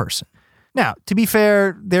that person. Now, to be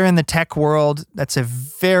fair, they're in the tech world. That's a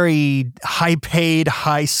very high-paid,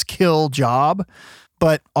 high-skill job.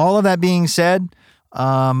 But all of that being said,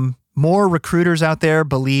 more recruiters out there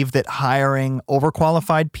believe that hiring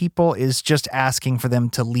overqualified people is just asking for them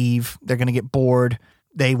to leave. They're going to get bored.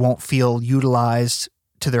 They won't feel utilized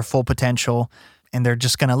to their full potential, and they're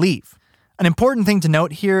just going to leave. An important thing to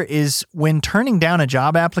note here is when turning down a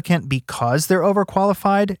job applicant because they're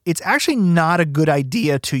overqualified, it's actually not a good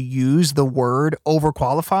idea to use the word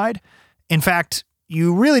overqualified. In fact,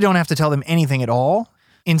 you really don't have to tell them anything at all.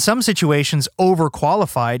 In some situations,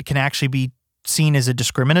 overqualified can actually be seen as a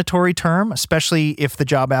discriminatory term, especially if the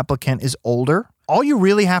job applicant is older. All you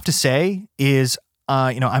really have to say is,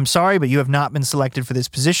 I'm sorry, but you have not been selected for this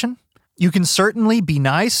position. You can certainly be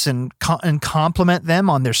nice and compliment them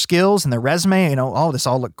on their skills and their resume. This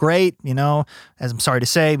all looked great, as I'm sorry to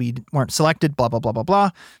say, we weren't selected, blah, blah, blah, blah,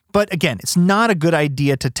 blah. But again, it's not a good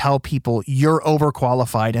idea to tell people you're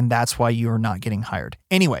overqualified and that's why you're not getting hired.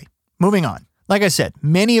 Anyway, moving on. Like I said,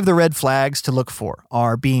 many of the red flags to look for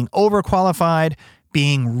are being overqualified,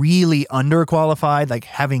 being really underqualified, like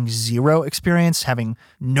having zero experience, having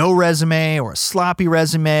no resume or a sloppy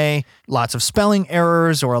resume, lots of spelling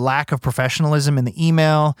errors or a lack of professionalism in the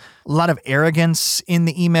email, a lot of arrogance in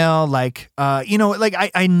the email.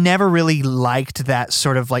 I never really liked that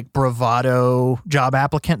sort of like bravado job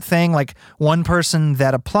applicant thing. Like one person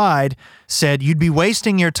that applied said, you'd be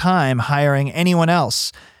wasting your time hiring anyone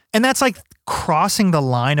else. And that's like crossing the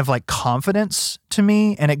line of like confidence to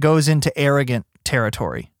me, and it goes into arrogant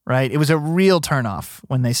territory, right? It was a real turnoff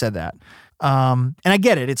when they said that. And I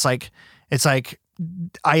get it. It's like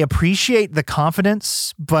I appreciate the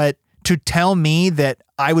confidence, but to tell me that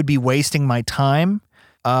I would be wasting my time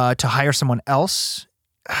to hire someone else,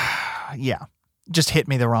 just hit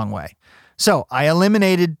me the wrong way. So I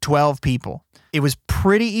eliminated 12 people. It was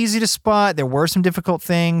pretty easy to spot. There were some difficult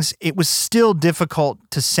things. It was still difficult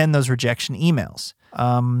to send those rejection emails.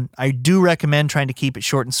 I do recommend trying to keep it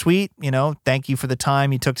short and sweet. Thank you for the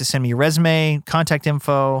time you took to send me your resume, contact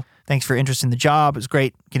info. Thanks for your interest in the job. It was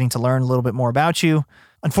great getting to learn a little bit more about you.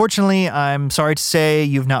 Unfortunately, I'm sorry to say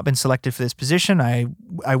you've not been selected for this position. I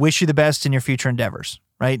wish you the best in your future endeavors,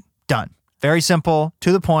 right? Done. Very simple,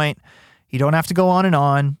 to the point. You don't have to go on and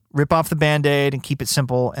on, rip off the Band-Aid and keep it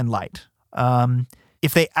simple and light.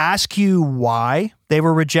 If they ask you why they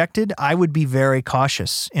were rejected, I would be very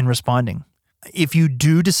cautious in responding. If you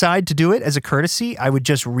do decide to do it as a courtesy, I would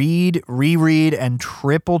just read, reread, and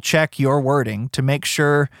triple check your wording to make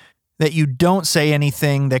sure that you don't say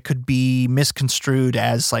anything that could be misconstrued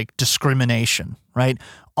as like discrimination, right?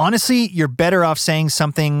 Honestly, you're better off saying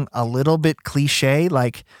something a little bit cliche,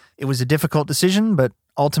 like it was a difficult decision, but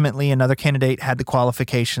ultimately another candidate had the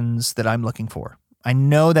qualifications that I'm looking for. I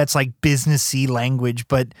know that's like businessy language,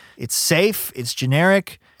 but it's safe, it's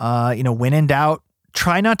generic. When in doubt,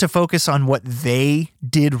 try not to focus on what they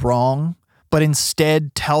did wrong, but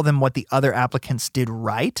instead tell them what the other applicants did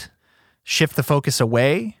right. Shift the focus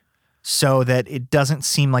away so that it doesn't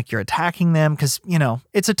seem like you're attacking them, because,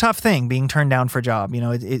 it's a tough thing being turned down for a job.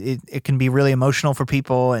 It can be really emotional for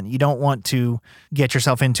people, and you don't want to get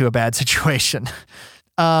yourself into a bad situation.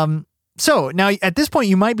 So now at this point,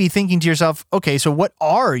 you might be thinking to yourself, okay, so what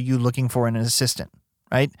are you looking for in an assistant,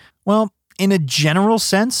 right? Well, in a general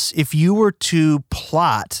sense, if you were to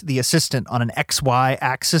plot the assistant on an XY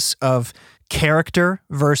axis of character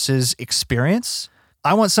versus experience,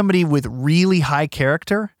 I want somebody with really high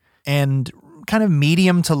character and kind of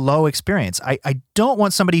medium to low experience. I don't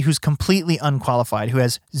want somebody who's completely unqualified, who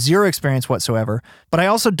has zero experience whatsoever, but I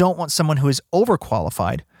also don't want someone who is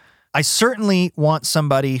overqualified. I certainly want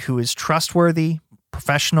somebody who is trustworthy,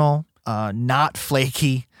 professional, not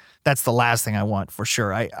flaky. That's the last thing I want for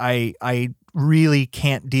sure. I really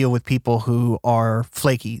can't deal with people who are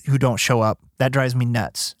flaky, who don't show up. That drives me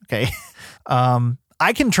nuts, okay?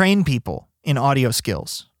 I can train people in audio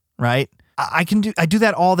skills, right? I do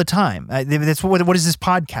that all the time. That's what is this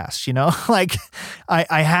podcast, Like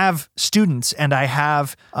I have students and I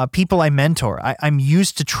have people I mentor. I'm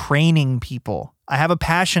used to training people. I have a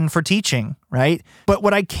passion for teaching, right? But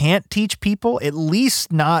what I can't teach people, at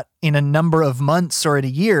least not in a number of months or in a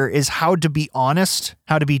year, is how to be honest,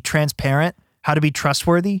 how to be transparent, how to be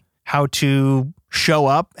trustworthy, how to show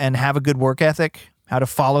up and have a good work ethic, how to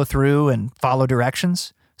follow through and follow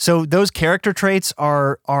directions. So those character traits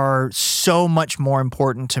are so much more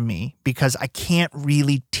important to me because I can't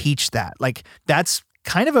really teach that. Like that's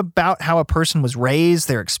kind of about how a person was raised,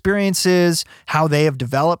 their experiences, how they have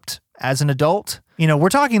developed as an adult. We're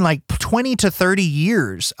talking like 20 to 30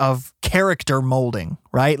 years of character molding,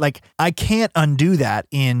 right? Like I can't undo that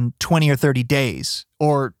in 20 or 30 days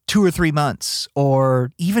or 2 or 3 months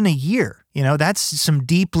or even a year. That's some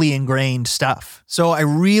deeply ingrained stuff. So I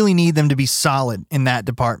really need them to be solid in that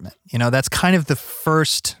department. That's kind of the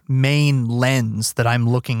first main lens that I'm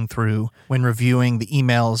looking through when reviewing the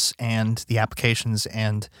emails and the applications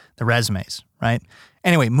and the resumes, right?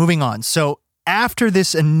 Anyway, moving on. So after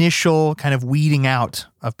this initial kind of weeding out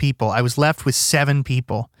of people, I was left with 7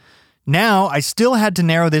 people. Now, I still had to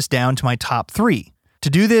narrow this down to my top 3. To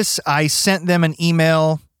do this, I sent them an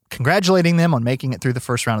email congratulating them on making it through the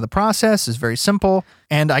first round of the process. It's very simple.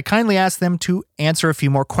 And I kindly asked them to answer a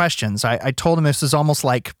few more questions. I told them this is almost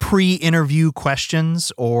like pre-interview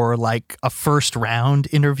questions or like a first round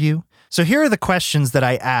interview. So here are the questions that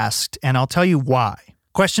I asked, and I'll tell you why.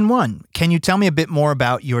 Question 1, can you tell me a bit more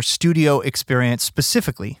about your studio experience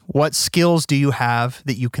specifically? What skills do you have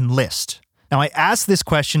that you can list? Now, I asked this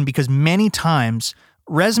question because many times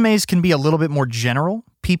resumes can be a little bit more general.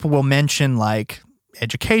 People will mention like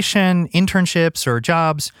education, internships, or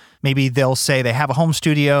jobs. Maybe they'll say they have a home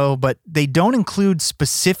studio, but they don't include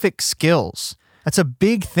specific skills. That's a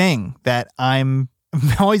big thing that I'm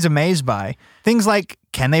always amazed by. Things like,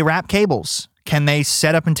 can they wrap cables? Can they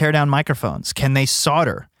set up and tear down microphones? Can they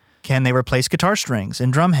solder? Can they replace guitar strings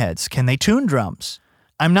and drum heads? Can they tune drums?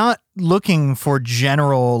 I'm not looking for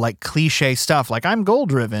general, like cliche stuff like I'm goal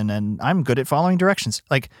driven and I'm good at following directions.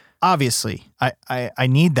 Like, obviously, I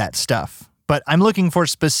need that stuff, but I'm looking for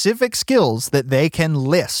specific skills that they can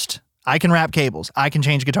list. I can wrap cables. I can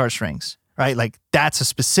change guitar strings, right? Like that's a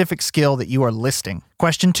specific skill that you are listing.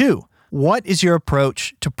 Question 2, what is your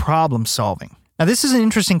approach to problem solving? Now, this is an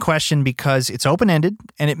interesting question because it's open-ended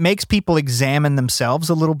and it makes people examine themselves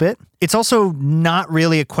a little bit. It's also not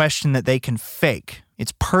really a question that they can fake.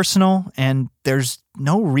 It's personal and there's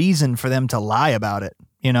no reason for them to lie about it,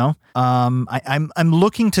 I'm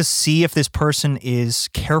looking to see if this person is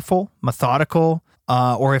careful, methodical,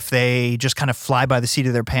 or if they just kind of fly by the seat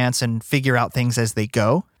of their pants and figure out things as they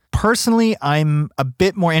go. Personally, I'm a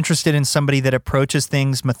bit more interested in somebody that approaches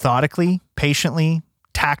things methodically, patiently,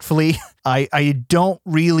 tactfully. I don't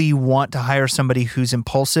really want to hire somebody who's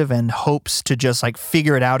impulsive and hopes to just like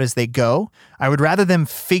figure it out as they go. I would rather them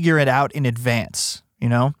figure it out in advance.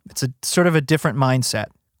 It's a sort of a different mindset.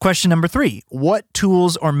 Question number 3, what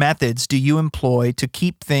tools or methods do you employ to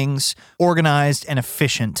keep things organized and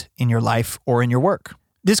efficient in your life or in your work?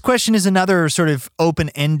 This question is another sort of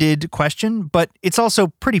open-ended question, but it's also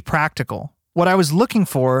pretty practical. What I was looking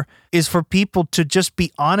for is for people to just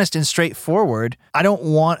be honest and straightforward. I don't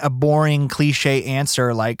want a boring cliche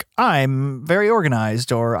answer like, I'm very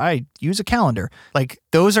organized or I use a calendar. Like,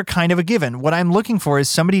 those are kind of a given. What I'm looking for is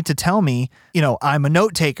somebody to tell me, I'm a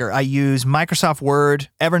note taker. I use Microsoft Word,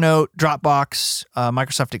 Evernote, Dropbox,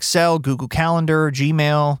 Microsoft Excel, Google Calendar,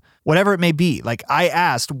 Gmail, whatever it may be. Like, I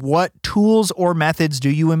asked, what tools or methods do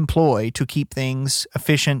you employ to keep things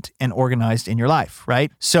efficient and organized in your life,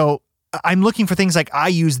 right? So I'm looking for things like I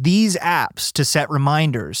use these apps to set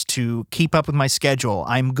reminders to keep up with my schedule.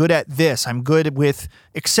 I'm good at this. I'm good with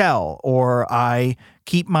Excel, or I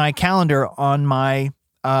keep my calendar on my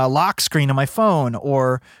lock screen on my phone,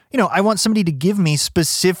 or, I want somebody to give me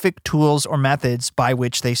specific tools or methods by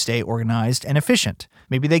which they stay organized and efficient.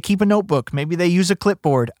 Maybe they keep a notebook. Maybe they use a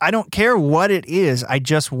clipboard. I don't care what it is. I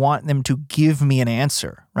just want them to give me an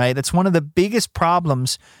answer, right? That's one of the biggest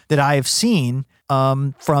problems that I have seen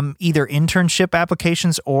from either internship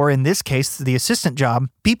applications or, in this case, the assistant job.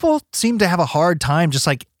 People seem to have a hard time just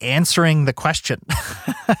like answering the question.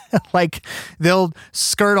 Like, they'll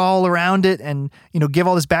skirt all around it and, give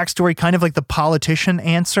all this backstory, kind of like the politician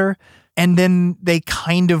answer. And then they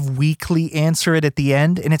kind of weakly answer it at the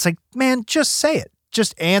end. And it's like, man, just say it.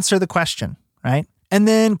 Just answer the question, right? And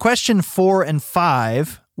then question 4 and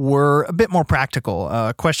 5 were a bit more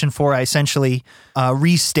practical. Question 4, I essentially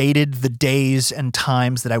restated the days and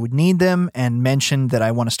times that I would need them and mentioned that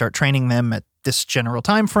I want to start training them at this general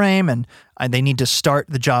time frame, and they need to start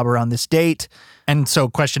the job around this date. And so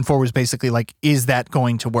question 4 was basically like, is that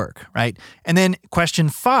going to work, right? And then question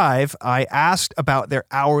 5, I asked about their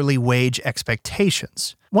hourly wage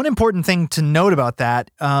expectations. One important thing to note about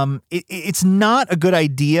that, it's not a good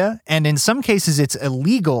idea, and in some cases it's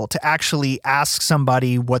illegal to actually ask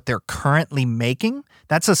somebody what they're currently making.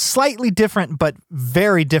 That's a slightly different but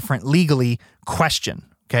very different legally question.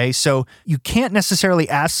 Okay, so you can't necessarily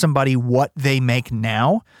ask somebody what they make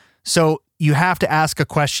now. So you have to ask a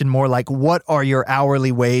question more like, what are your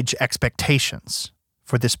hourly wage expectations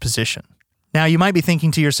for this position? Now, you might be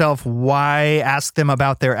thinking to yourself, why ask them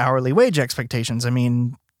about their hourly wage expectations? I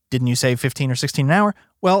mean, didn't you say 15 or 16 an hour?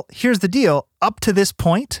 Well, here's the deal. Up to this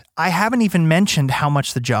point, I haven't even mentioned how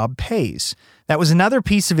much the job pays. That was another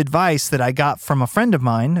piece of advice that I got from a friend of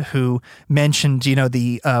mine who mentioned,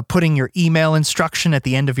 the putting your email instruction at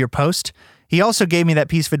the end of your post. He also gave me that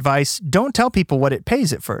piece of advice. Don't tell people what it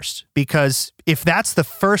pays at first, because if that's the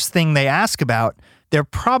first thing they ask about, they're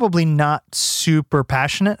probably not super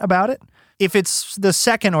passionate about it. If it's the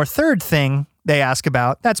second or third thing they ask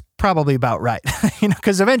about, that's probably about right.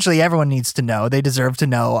 Because eventually everyone needs to know. They deserve to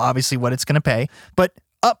know, obviously, what it's going to pay. But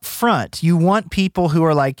up front, you want people who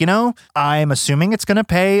are like, I'm assuming it's going to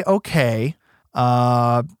pay okay.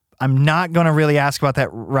 I'm not going to really ask about that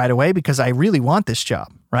right away because I really want this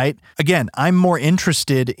job, right? Again, I'm more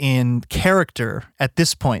interested in character at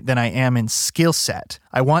this point than I am in skill set.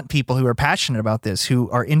 I want people who are passionate about this,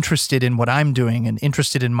 who are interested in what I'm doing and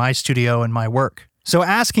interested in my studio and my work. So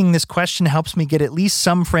asking this question helps me get at least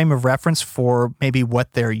some frame of reference for maybe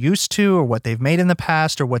what they're used to or what they've made in the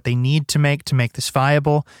past or what they need to make this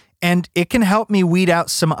viable. And it can help me weed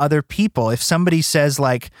out some other people. If somebody says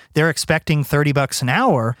like they're expecting $30 an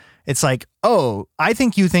hour, it's like, oh, I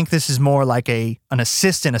think you think this is more like an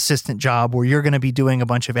assistant job where you're going to be doing a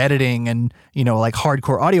bunch of editing and, like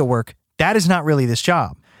hardcore audio work. That is not really this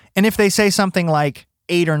job. And if they say something like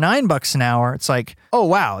 $8 or $9 an hour, it's like, oh,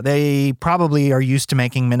 wow, they probably are used to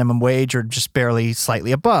making minimum wage or just barely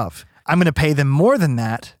slightly above. I'm going to pay them more than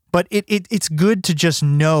that. But it's good to just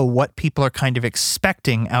know what people are kind of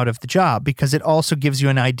expecting out of the job, because it also gives you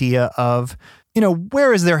an idea of,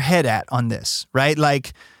 where is their head at on this, right?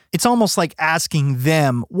 Like, it's almost like asking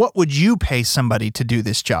them, what would you pay somebody to do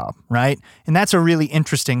this job, right? And that's a really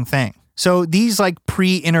interesting thing. So these like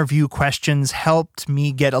pre-interview questions helped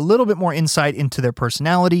me get a little bit more insight into their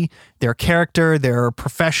personality, their character, their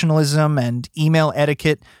professionalism and email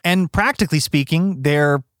etiquette, and practically speaking,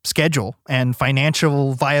 their schedule and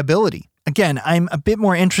financial viability. Again, I'm a bit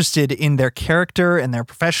more interested in their character and their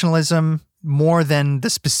professionalism more than the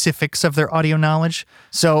specifics of their audio knowledge.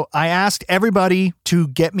 So I asked everybody to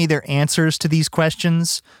get me their answers to these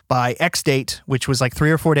questions by X date, which was like 3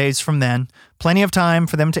 or 4 days from then. Plenty of time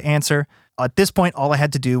for them to answer. At this point, all I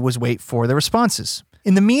had to do was wait for the responses.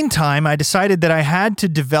 In the meantime, I decided that I had to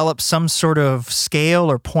develop some sort of scale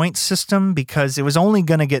or point system because it was only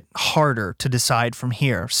going to get harder to decide from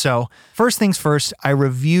here. So first things first, I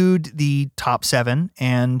reviewed the top 7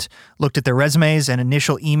 and looked at their resumes and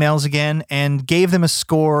initial emails again and gave them a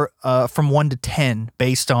score from 1 to 10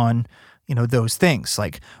 based on those things,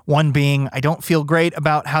 like 1 being, I don't feel great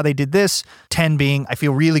about how they did this, 10 being, I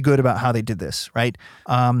feel really good about how they did this, right?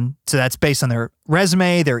 So that's based on their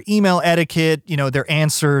resume, their email etiquette, their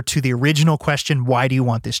answer to the original question, why do you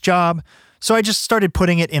want this job? So I just started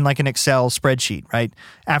putting it in like an Excel spreadsheet, right?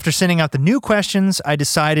 After sending out the new questions, I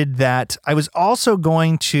decided that I was also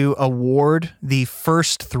going to award the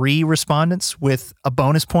first 3 respondents with a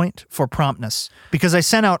bonus point for promptness because I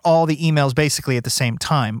sent out all the emails basically at the same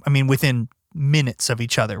time. I mean, within minutes of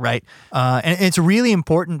each other, right? And it's really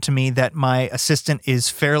important to me that my assistant is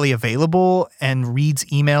fairly available and reads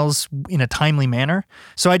emails in a timely manner.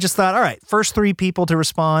 So I just thought, all right, first 3 people to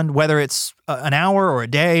respond, whether it's an hour or a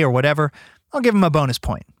day or whatever, I'll give them a bonus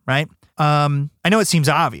point, right? I know it seems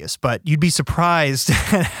obvious, but you'd be surprised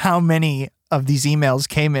at how many of these emails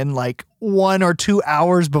came in like 1 or 2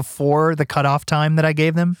 hours before the cutoff time that I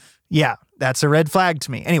gave them. Yeah, that's a red flag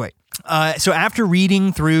to me. Anyway, so after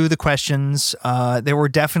reading through the questions, there were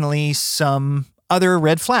definitely some other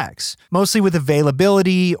red flags, mostly with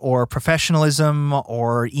availability or professionalism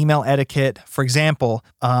or email etiquette. For example,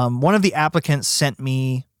 one of the applicants sent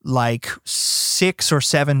me like 6 or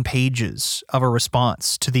 7 pages of a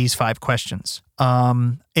response to these 5 questions.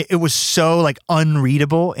 It was so like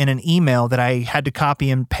unreadable in an email that I had to copy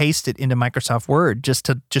and paste it into Microsoft Word just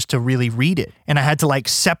to really read it. And I had to like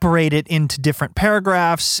separate it into different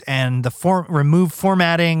paragraphs and remove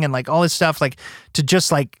formatting and like all this stuff, like to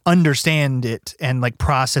just like understand it and like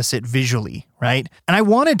process it visually, right? And I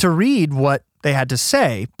wanted to read what they had to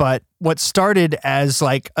say, but what started as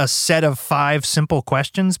like a set of 5 simple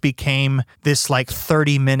questions became this like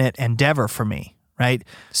 30-minute endeavor for me, right?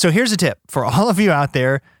 So here's a tip for all of you out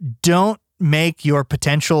there. Don't make your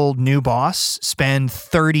potential new boss spend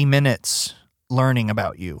 30 minutes learning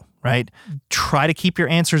about you, right? Try to keep your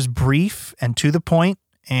answers brief and to the point.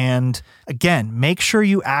 And again, make sure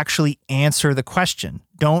you actually answer the question.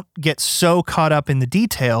 Don't get so caught up in the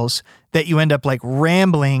details that you end up like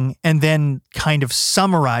rambling and then kind of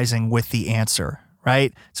summarizing with the answer,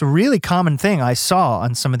 right? It's a really common thing I saw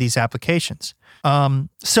on some of these applications.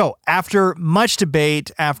 So after much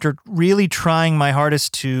debate, after really trying my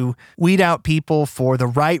hardest to weed out people for the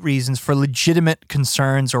right reasons, for legitimate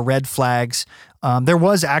concerns or red flags, there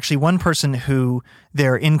was actually one person who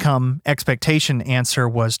their income expectation answer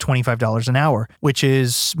was $25 an hour, which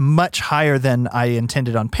is much higher than I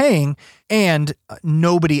intended on paying. And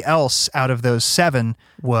nobody else out of those 7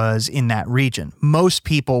 was in that region. Most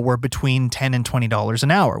people were between $10 and $20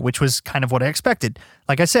 an hour, which was kind of what I expected.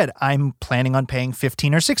 Like I said, I'm planning on paying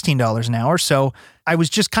 $15 or $16 an hour. So I was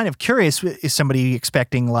just kind of curious, is somebody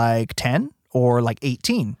expecting like 10 or like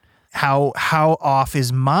 18? How off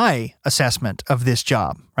is my assessment of this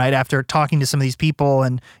job, right? After talking to some of these people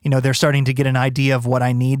and, they're starting to get an idea of what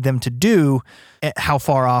I need them to do, how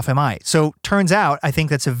far off am I? So turns out, I think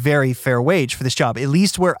that's a very fair wage for this job, at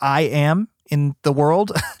least where I am in the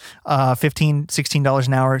world. $15, $16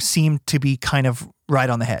 an hour seemed to be kind of right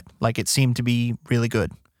on the head. Like it seemed to be really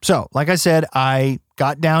good. So like I said, I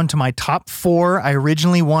got down to my top 4. I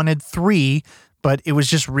originally wanted 3, but it was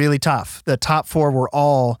just really tough. The top 4 were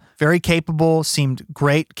all very capable, seemed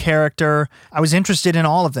great character. I was interested in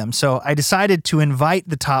all of them. So I decided to invite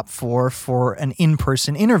the top 4 for an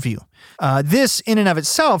in-person interview. This in and of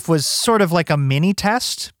itself was sort of like a mini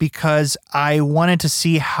test because I wanted to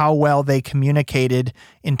see how well they communicated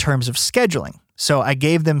in terms of scheduling. So I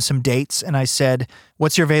gave them some dates and I said,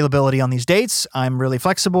 what's your availability on these dates? I'm really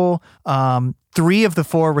flexible. 3 of the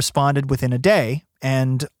 4 responded within a day.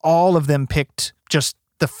 And all of them picked just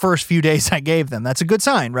the first few days I gave them. That's a good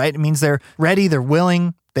sign, right? It means they're ready, they're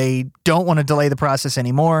willing, they don't want to delay the process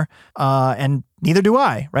anymore, and neither do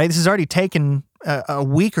I, right? This has already taken a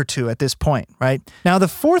week or 2 at this point, right? Now, the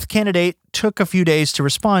 4th candidate took a few days to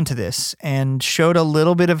respond to this and showed a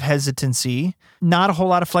little bit of hesitancy, not a whole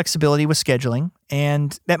lot of flexibility with scheduling,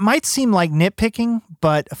 and that might seem like nitpicking,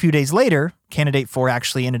 but a few days later, candidate 4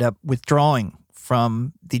 actually ended up withdrawing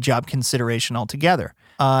from the job consideration altogether.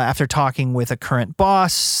 After talking with a current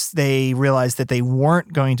boss, they realized that they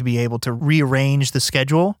weren't going to be able to rearrange the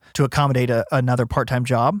schedule to accommodate another part-time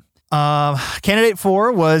job. Candidate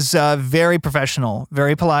 4 was very professional,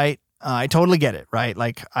 very polite, I totally get it, right?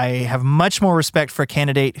 Like, I have much more respect for a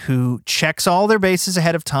candidate who checks all their bases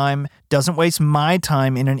ahead of time, doesn't waste my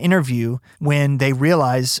time in an interview when they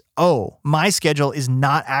realize, oh, my schedule is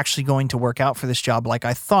not actually going to work out for this job like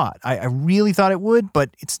I thought. I really thought it would, but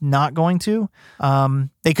it's not going to.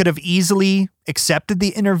 They could have easily accepted the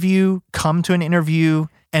interview, come to an interview,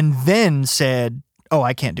 and then said, oh,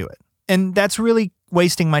 I can't do it. And that's really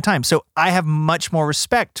wasting my time. So I have much more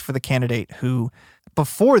respect for the candidate who,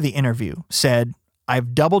 before the interview, said,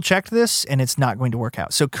 I've double checked this and it's not going to work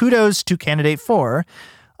out. So kudos to candidate 4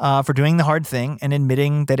 for doing the hard thing and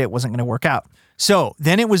admitting that it wasn't going to work out. So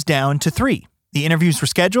then it was down to 3. The interviews were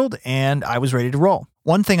scheduled and I was ready to roll.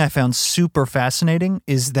 One thing I found super fascinating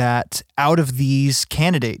is that out of these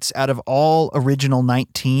candidates, out of all original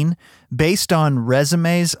 19, based on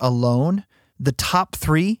resumes alone, the top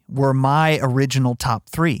 3 were my original top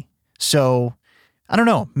 3. So I don't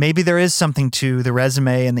know, maybe there is something to the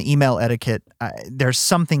resume and the email etiquette. There's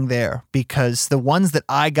something there, because the ones that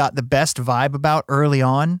I got the best vibe about early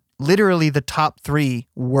on, literally the top 3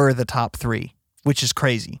 were the top 3, which is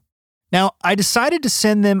crazy. Now, I decided to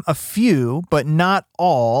send them a few, but not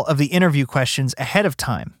all, of the interview questions ahead of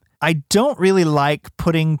time. I don't really like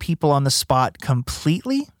putting people on the spot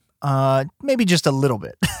completely. Maybe just a little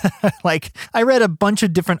bit. Like, I read a bunch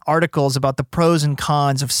of different articles about the pros and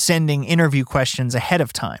cons of sending interview questions ahead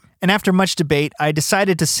of time. And after much debate, I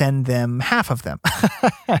decided to send them half of them.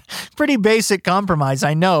 Pretty basic compromise,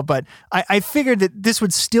 I know, but I figured that this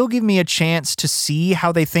would still give me a chance to see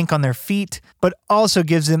how they think on their feet, but also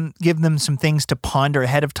give them some things to ponder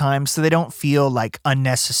ahead of time so they don't feel like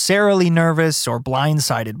unnecessarily nervous or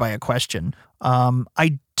blindsided by a question.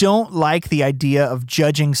 I don't like the idea of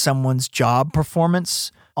judging someone's job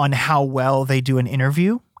performance on how well they do an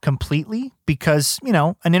interview completely, because,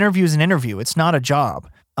 an interview is an interview. It's not a job.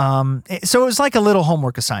 So it was like a little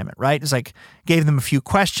homework assignment, right? It's like, gave them a few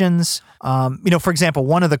questions. For example,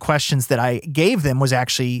 one of the questions that I gave them was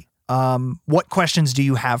actually, what questions do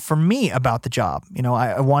you have for me about the job?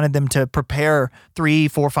 I wanted them to prepare 3,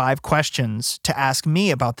 4, 5 questions to ask me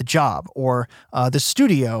about the job or the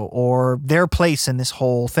studio or their place in this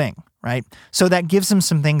whole thing, right? So that gives them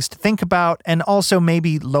some things to think about and also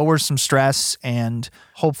maybe lowers some stress and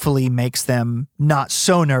hopefully makes them not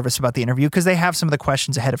so nervous about the interview because they have some of the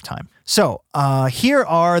questions ahead of time. So here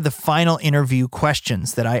are the final interview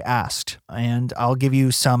questions that I asked, and I'll give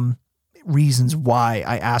you some reasons why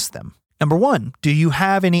I asked them. Number 1, do you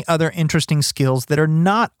have any other interesting skills that are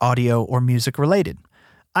not audio or music related?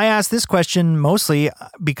 I asked this question mostly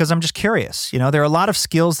because I'm just curious. There are a lot of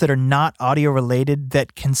skills that are not audio related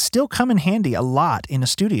that can still come in handy a lot in a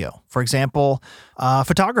studio. For example,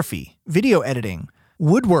 photography, video editing,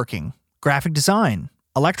 woodworking, graphic design,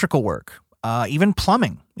 electrical work, even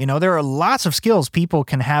plumbing. There are lots of skills people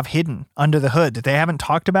can have hidden under the hood that they haven't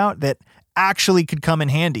talked about that actually could come in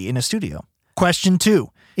handy in a studio. Question 2.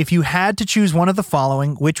 If you had to choose one of the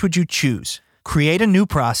following, which would you choose? Create a new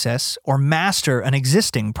process or master an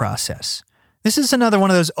existing process? This is another one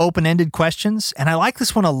of those open-ended questions, and I like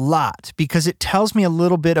this one a lot because it tells me a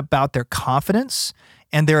little bit about their confidence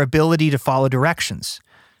and their ability to follow directions.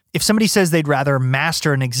 If somebody says they'd rather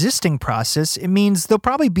master an existing process, it means they'll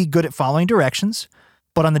probably be good at following directions.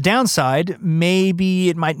 But on the downside, maybe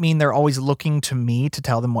it might mean they're always looking to me to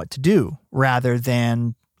tell them what to do, rather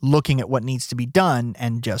than looking at what needs to be done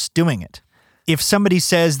and just doing it. If somebody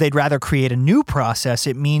says they'd rather create a new process,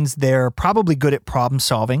 it means they're probably good at problem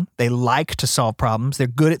solving. They like to solve problems. They're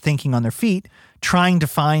good at thinking on their feet, trying to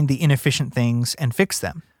find the inefficient things and fix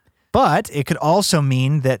them. But it could also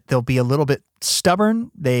mean that they'll be a little bit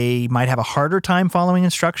stubborn. They might have a harder time following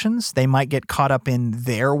instructions. They might get caught up in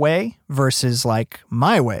their way versus like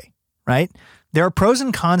my way, right? There are pros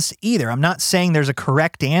and cons to either. I'm not saying there's a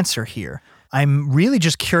correct answer here. I'm really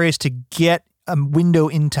just curious to get a window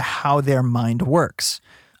into how their mind works.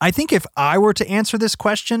 I think if I were to answer this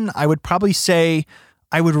question, I would probably say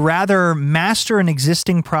I would rather master an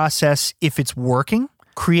existing process if it's working,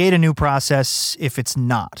 create a new process if it's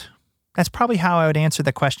not. That's probably how I would answer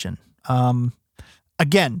the question.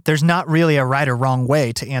 Again, there's not really a right or wrong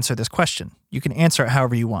way to answer this question. You can answer it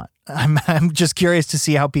however you want. I'm just curious to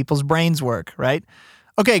see how people's brains work, right?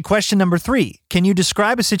 Okay, question number 3. Can you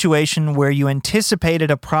describe a situation where you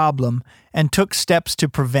anticipated a problem and took steps to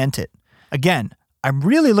prevent it? Again, I'm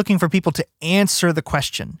really looking for people to answer the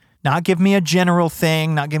question, not give me a general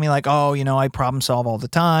thing, not give me like, I problem solve all the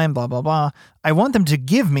time, blah, blah, blah. I want them to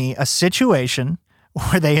give me a situation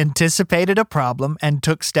where they anticipated a problem and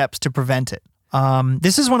took steps to prevent it.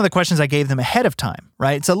 This is one of the questions I gave them ahead of time,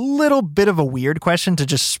 right? It's a little bit of a weird question to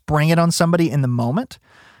just spring it on somebody in the moment.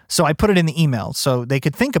 So I put it in the email so they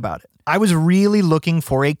could think about it. I was really looking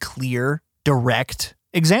for a clear, direct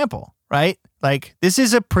example, right? Like, this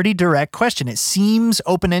is a pretty direct question. It seems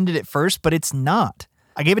open-ended at first, but it's not.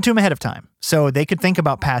 I gave it to them ahead of time so they could think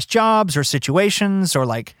about past jobs or situations or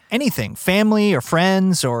like anything, family or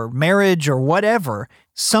friends or marriage or whatever,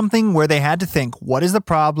 something where they had to think, what is the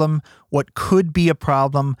problem? What could be a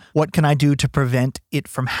problem? What can I do to prevent it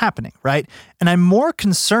from happening, right? And I'm more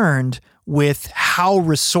concerned with how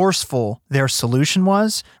resourceful their solution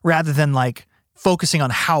was rather than like focusing on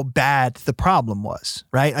how bad the problem was,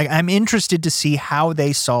 right? I'm interested to see how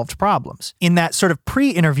they solved problems. In that sort of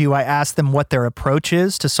pre-interview, I asked them what their approach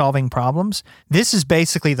is to solving problems. This is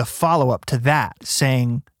basically the follow-up to that,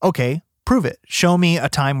 saying, okay, prove it. Show me a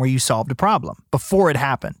time where you solved a problem before it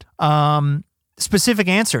happened. Specific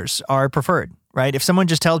answers are preferred, right? If someone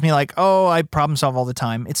just tells me like, oh, I problem solve all the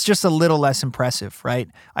time, it's just a little less impressive, right?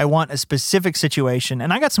 I want a specific situation.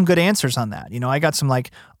 And I got some good answers on that. I got some like,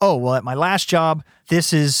 oh, well, at my last job,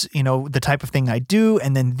 this is, the type of thing I do.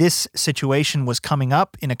 And then this situation was coming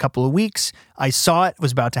up in a couple of weeks. I saw it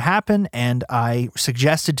was about to happen and I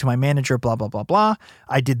suggested to my manager, blah, blah, blah, blah.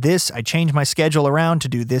 I did this. I changed my schedule around to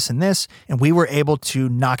do this and this. And we were able to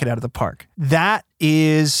knock it out of the park. That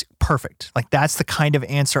is perfect. Like, that's the kind of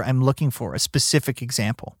answer I'm looking for, a specific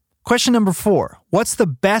example. Question number 4. What's the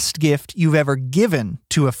best gift you've ever given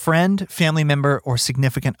to a friend, family member, or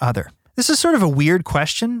significant other? This is sort of a weird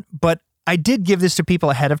question, but I did give this to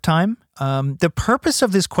people ahead of time. The purpose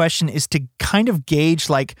of this question is to kind of gauge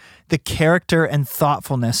like the character and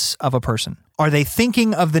thoughtfulness of a person. Are they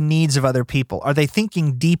thinking of the needs of other people? Are they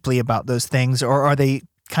thinking deeply about those things, or are they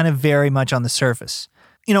kind of very much on the surface?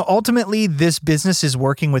 Ultimately, this business is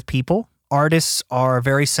working with people. Artists are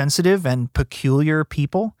very sensitive and peculiar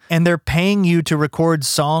people, and they're paying you to record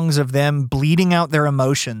songs of them bleeding out their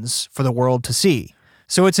emotions for the world to see.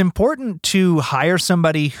 So it's important to hire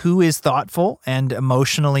somebody who is thoughtful and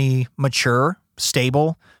emotionally mature,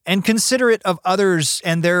 stable, and considerate of others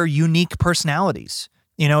and their unique personalities.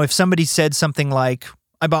 If somebody said something like,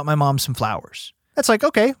 I bought my mom some flowers, that's like,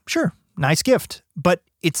 okay, sure, nice gift. But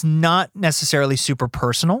it's not necessarily super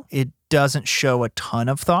personal. It doesn't show a ton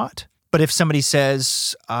of thought. But if somebody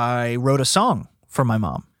says, I wrote a song for my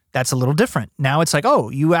mom, that's a little different. Now it's like, oh,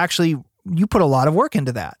 you put a lot of work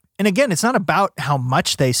into that. And again, it's not about how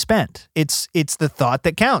much they spent. It's the thought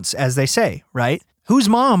that counts, as they say, right? Whose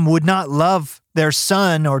mom would not love their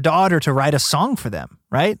son or daughter to write a song for them,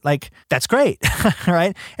 right? Like, that's great,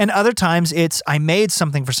 right? And other times it's, I made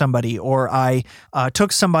something for somebody, or I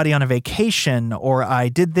took somebody on a vacation, or I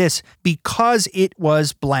did this because it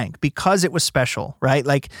was blank, because it was special, right?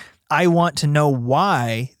 Like, I want to know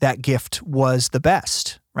why that gift was the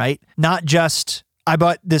best, right? Not just, I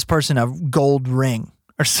bought this person a gold ring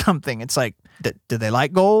or something. It's like, do they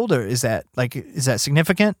like gold, or is that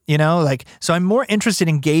significant? So I'm more interested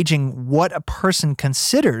in gauging what a person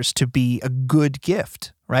considers to be a good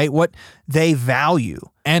gift, right? What they value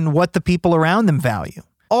and what the people around them value.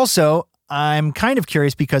 Also, I'm kind of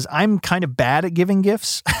curious because I'm kind of bad at giving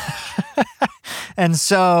gifts. And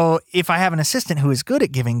so if I have an assistant who is good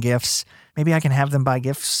at giving gifts, maybe I can have them buy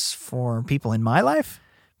gifts for people in my life.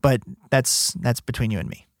 But that's between you and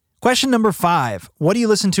me. Question number 5. What do you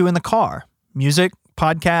listen to in the car? Music,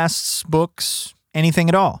 podcasts, books, anything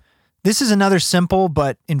at all? This is another simple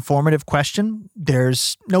but informative question.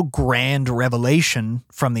 There's no grand revelation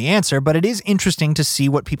from the answer, but it is interesting to see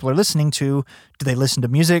what people are listening to. Do they listen to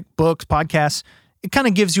music, books, podcasts? It kind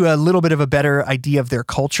of gives you a little bit of a better idea of their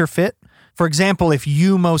culture fit. For example, if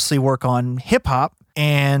you mostly work on hip hop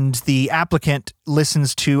and the applicant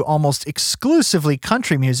listens to almost exclusively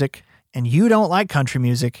country music, and you don't like country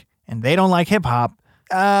music and they don't like hip hop,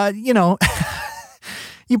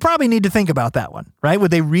 you probably need to think about that one, right?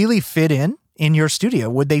 Would they really fit in your studio?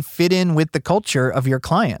 Would they fit in with the culture of your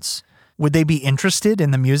clients? Would they be interested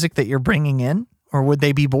in the music that you're bringing in? Or would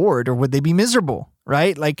they be bored? Or would they be miserable,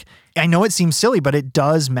 right? Like, I know it seems silly, but it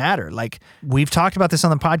does matter. Like, we've talked about this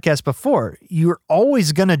on the podcast before. You're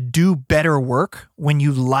always going to do better work when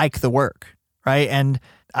you like the work, right? And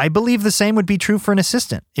I believe the same would be true for an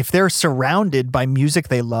assistant. If they're surrounded by music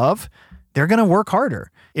they love, they're going to work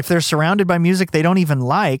harder. If they're surrounded by music they don't even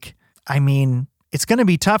like, it's going to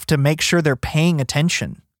be tough to make sure they're paying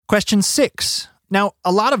attention. Question 6. Now,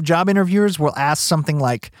 a lot of job interviewers will ask something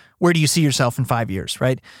like, where do you see yourself in 5 years,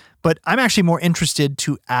 right? But I'm actually more interested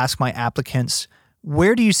to ask my applicants,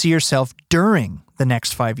 where do you see yourself during the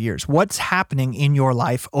next 5 years? What's happening in your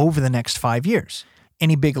life over the next 5 years?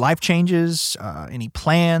 Any big life changes, any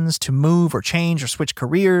plans to move or change or switch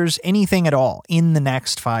careers, anything at all in the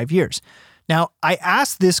next 5 years? Now, I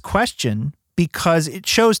ask this question because it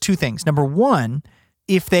shows two things. Number one,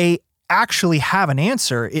 if they actually have an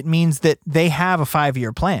answer, it means that they have a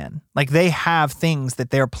 5-year plan. Like they have things that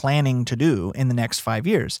they're planning to do in the next 5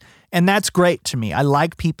 years. And that's great to me. I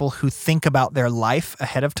like people who think about their life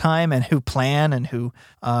ahead of time and who plan and who,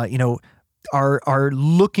 are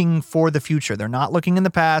looking for the future. They're not looking in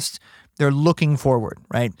the past. They're looking forward,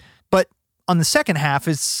 right? But on the second half,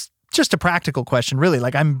 it's just a practical question, really.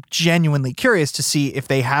 Like I'm genuinely curious to see if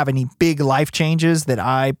they have any big life changes that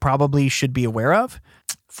I probably should be aware of.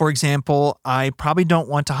 For example, I probably don't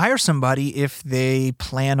want to hire somebody if they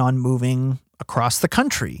plan on moving across the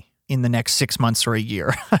country in the next 6 months or a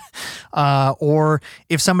year. Or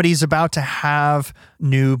if somebody's about to have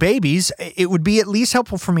new babies, it would be at least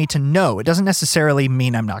helpful for me to know. It doesn't necessarily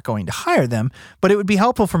mean I'm not going to hire them, but it would be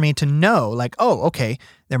helpful for me to know, like, oh, okay,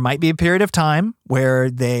 there might be a period of time where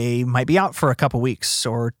they might be out for a couple weeks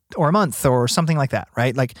or a month or something like that,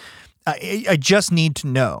 right? Like, I just need to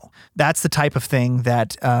know. That's the type of thing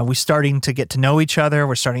that we're starting to get to know each other.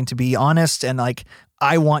 We're starting to be honest. And like,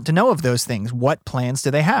 I want to know of those things. What plans do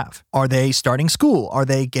they have? Are they starting school? Are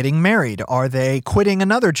they getting married? Are they quitting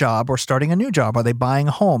another job or starting a new job? Are they buying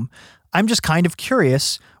a home? I'm just kind of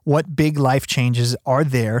curious what big life changes are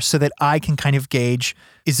there so that I can kind of gauge,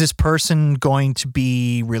 is this person going to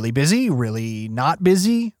be really busy, really not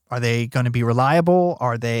busy? Are they going to be reliable?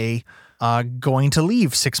 Are they going to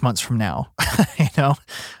leave 6 months from now?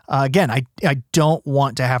 Again, I don't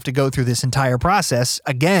want to have to go through this entire process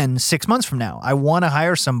again 6 months from now. I want to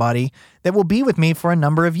hire somebody that will be with me for a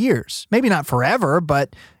number of years. Maybe not forever,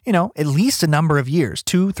 but at least a number of years.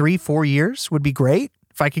 2, 3, 4 years would be great.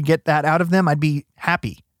 If I could get that out of them, I'd be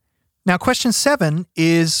happy. Now, question 7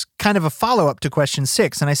 is kind of a follow-up to question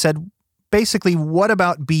 6. And I said, basically, what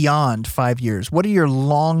about beyond 5 years? What are your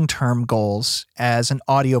long-term goals as an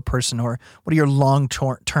audio person, or what are your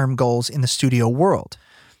long-term goals in the studio world?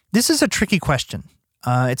 This is a tricky question.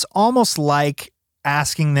 It's almost like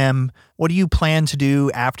asking them, what do you plan to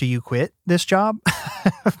do after you quit this job?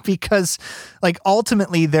 Because like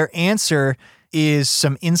ultimately their answer is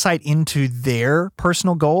some insight into their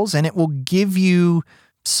personal goals, and it will give you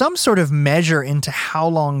some sort of measure into how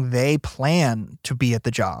long they plan to be at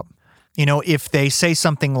the job. If they say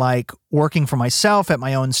something like working for myself at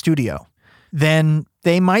my own studio, then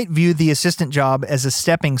they might view the assistant job as a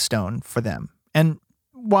stepping stone for them. And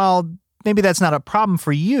while maybe that's not a problem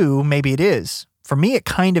for you, maybe it is. For me, it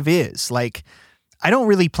kind of is. Like, I don't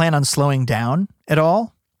really plan on slowing down at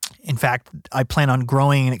all. In fact, I plan on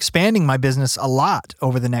growing and expanding my business a lot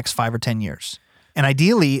over the next 5 or 10 years. And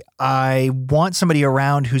ideally, I want somebody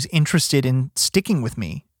around who's interested in sticking with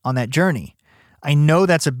me on that journey. I know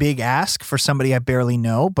that's a big ask for somebody I barely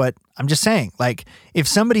know, but I'm just saying, like, if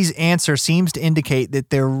somebody's answer seems to indicate that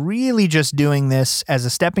they're really just doing this as a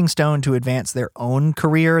stepping stone to advance their own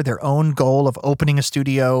career, their own goal of opening a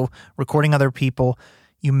studio, recording other people,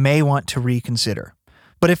 you may want to reconsider.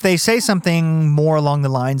 But if they say something more along the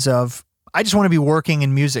lines of, I just want to be working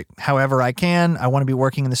in music however I can, I want to be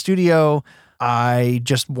working in the studio, I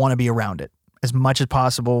just want to be around it as much as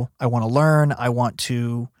possible, I want to learn, I want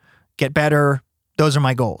to get better, those are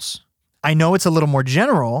my goals. I know it's a little more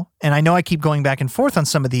general, and I know I keep going back and forth on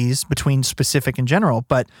some of these between specific and general,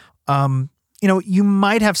 but you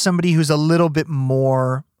might have somebody who's a little bit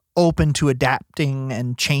more open to adapting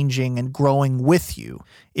and changing and growing with you.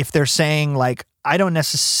 If they're saying like, I don't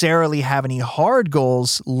necessarily have any hard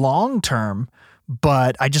goals long term,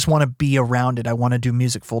 but I just want to be around it. I want to do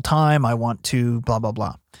music full time. I want to blah, blah,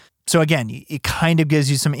 blah. So again, it kind of gives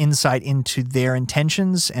you some insight into their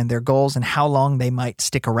intentions and their goals and how long they might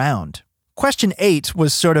stick around. Question 8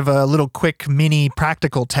 was sort of a little quick mini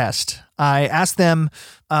practical test. I asked them,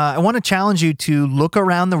 I want to challenge you to look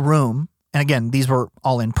around the room. And again, these were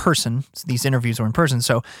all in person. These interviews were in person.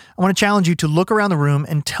 So I want to challenge you to look around the room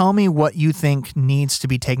and tell me what you think needs to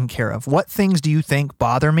be taken care of. What things do you think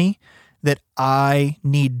bother me that I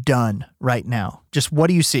need done right now? Just what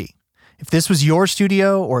do you see? If this was your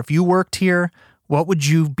studio or if you worked here, what would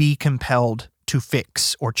you be compelled to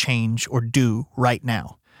fix or change or do right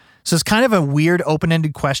now? So it's kind of a weird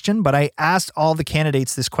open-ended question, but I asked all the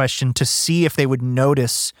candidates this question to see if they would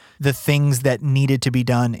notice the things that needed to be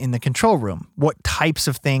done in the control room, what types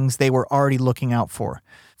of things they were already looking out for.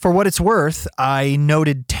 For what it's worth, I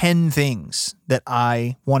noted 10 things that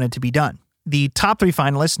I wanted to be done. The top 3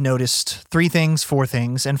 finalists noticed 3 things, 4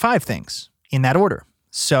 things, and 5 things in that order.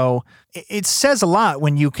 So it says a lot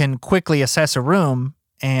when you can quickly assess a room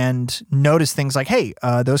and notice things like, hey,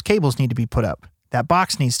 those cables need to be put up. That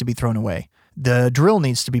box needs to be thrown away. The drill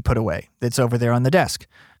needs to be put away that's over there on the desk.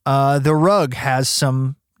 The rug has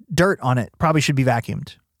some dirt on it, probably should be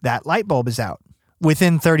vacuumed. that light bulb is out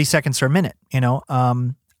within 30 seconds or a minute,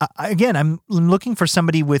 Again, I'm looking for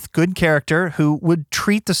somebody with good character who would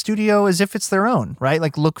treat the studio as if it's their own, right?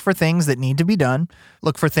 Like look for things that need to be done,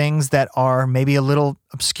 look for things that are maybe a little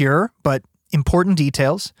obscure, but important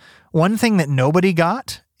details. One thing that nobody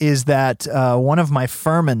got is that one of my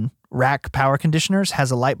Furman rack power conditioners has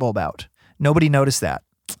a light bulb out. Nobody noticed that.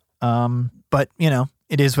 But,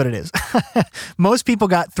 it is what it is. Most people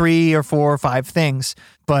got 3 or 4 or 5 things,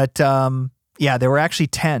 but there were actually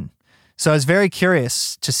 10. So I was very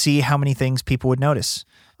curious to see how many things people would notice.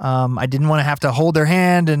 I didn't want to have to hold their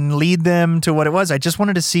hand and lead them to what it was. I just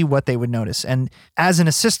wanted to see what they would notice. And as an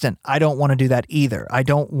assistant, I don't want to do that either. I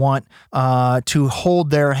don't want to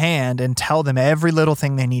hold their hand and tell them every little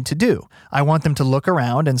thing they need to do. I want them to look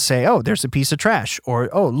around and say, oh, there's a piece of trash. Or,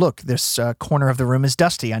 oh, look, this corner of the room is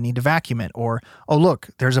dusty. I need to vacuum it. Or, oh, look,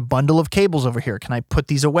 there's a bundle of cables over here. Can I put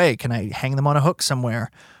these away? Can I hang them on a hook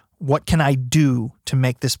somewhere? What can I do to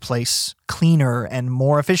make this place cleaner and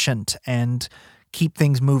more efficient and keep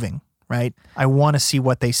things moving, right? I want to see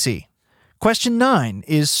what they see. Question 9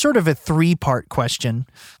 is sort of a 3-part question,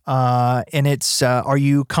 and it's, are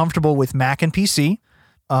you comfortable with Mac and PC?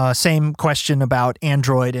 Same question about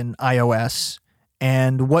Android and iOS.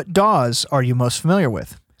 And what DAWs are you most familiar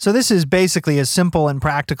with? So this is basically as simple and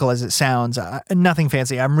practical as it sounds. Nothing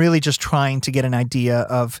fancy. I'm really just trying to get an idea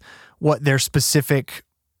of what their specific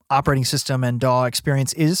operating system and DAW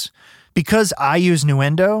experience is. Because I use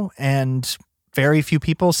Nuendo and very few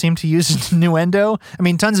people seem to use Nuendo. I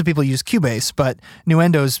mean, tons of people use Cubase, but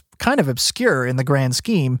Nuendo is kind of obscure in the grand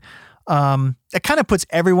scheme. It kind of puts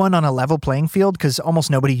everyone on a level playing field because almost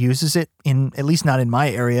nobody uses it, at least not in my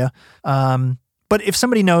area. But if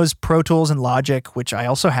somebody knows Pro Tools and Logic, which I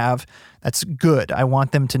also have, that's good. I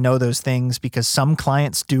want them to know those things because some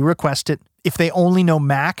clients do request it. If they only know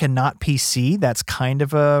Mac and not PC, that's kind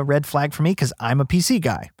of a red flag for me because I'm a PC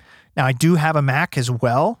guy. Now, I do have a Mac as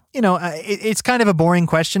well. It's kind of a boring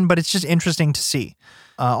question, but it's just interesting to see.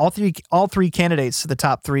 All three candidates to the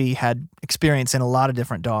top 3 had experience in a lot of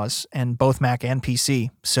different DAWs, and both Mac and PC,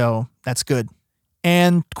 so that's good.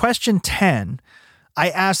 And question 10, I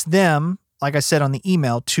asked them, like I said on the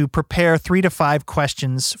email, to prepare 3 to 5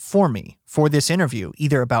 questions for me for this interview,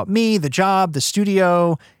 either about me, the job, the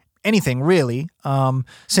studio, anything really.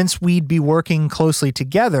 Since we'd be working closely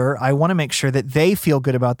together, I want to make sure that they feel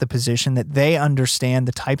good about the position, that they understand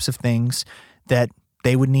the types of things that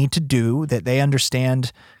they would need to do, that they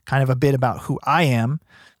understand kind of a bit about who I am.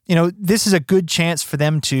 This is a good chance for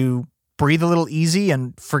them to breathe a little easy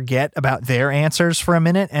and forget about their answers for a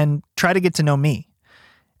minute and try to get to know me.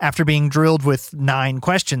 After being drilled with 9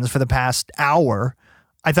 questions for the past hour,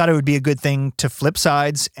 I thought it would be a good thing to flip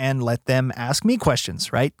sides and let them ask me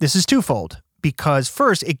questions, right? This is twofold because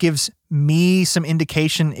first, it gives me some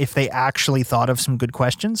indication if they actually thought of some good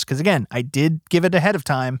questions. Because again, I did give it ahead of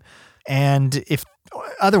time. And if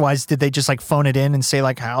otherwise, did they just phone it in and say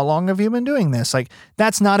how long have you been doing this?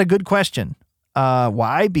 That's not a good question.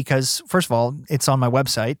 Why? Because first of all, it's on my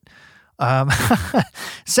website.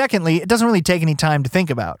 Secondly, it doesn't really take any time to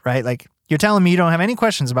think about, right? You're telling me you don't have any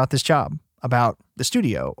questions about this job, about the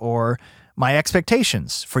studio, or my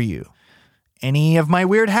expectations for you, any of my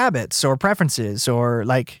weird habits or preferences, or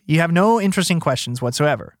you have no interesting questions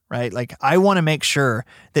whatsoever, right? I want to make sure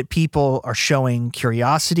that people are showing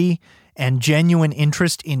curiosity and genuine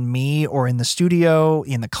interest in me or in the studio,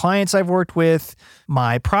 in the clients I've worked with,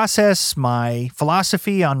 my process, my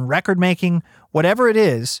philosophy on record making, whatever it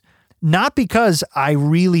is, not because I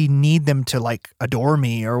really need them to adore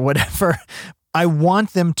me or whatever. I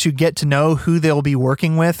want them to get to know who they'll be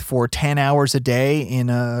working with for 10 hours a day in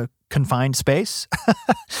a confined space.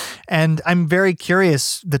 And I'm very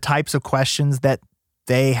curious the types of questions that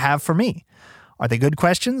they have for me. Are they good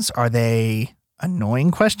questions? Are they annoying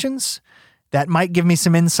questions? That might give me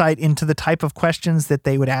some insight into the type of questions that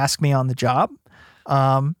they would ask me on the job.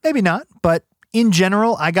 Maybe not, but in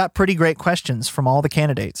general, I got pretty great questions from all the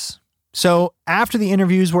candidates. So after the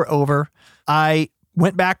interviews were over, I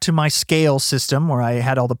went back to my scale system where I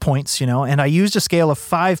had all the points, and I used a scale of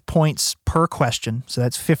 5 points per question. So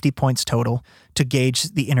that's 50 points total to gauge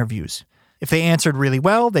the interviews. If they answered really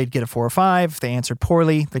well, they'd get a 4 or 5. If they answered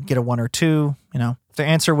poorly, they'd get a 1 or 2. If their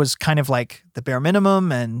answer was kind of the bare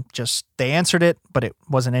minimum and just they answered it, but it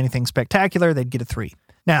wasn't anything spectacular, they'd get a 3.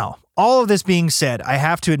 Now, all of this being said, I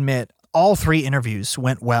have to admit all 3 interviews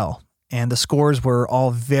went well, and the scores were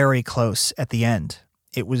all very close at the end.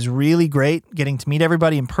 It was really great getting to meet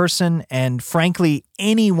everybody in person, and frankly,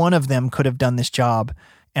 any one of them could have done this job,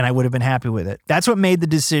 and I would have been happy with it. That's what made the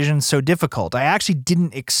decision so difficult. I actually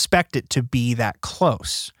didn't expect it to be that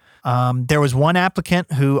close. There was one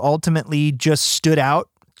applicant who ultimately just stood out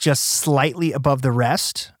just slightly above the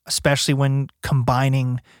rest, especially when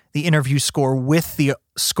combining the interview score with the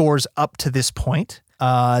scores up to this point.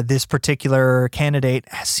 This particular candidate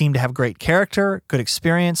seemed to have great character, good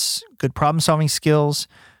experience, good problem-solving skills,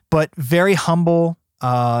 but very humble,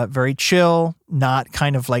 very chill, not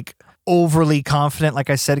kind of like overly confident. Like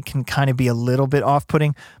I said, it can kind of be a little bit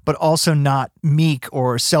off-putting, but also not meek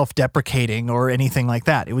or self-deprecating or anything like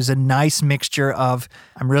that. It was a nice mixture of,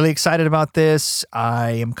 I'm really excited about this,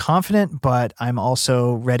 I am confident, but I'm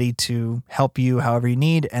also ready to help you however you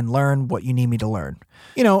need and learn what you need me to learn.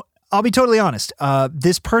 You know, I'll be totally honest.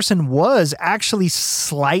 This person was actually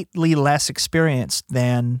slightly less experienced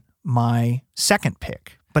than my second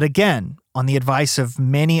pick. But again, on the advice of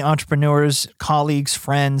many entrepreneurs, colleagues,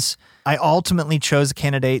 friends, I ultimately chose a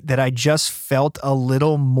candidate that I just felt a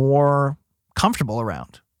little more comfortable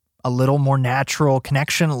around, a little more natural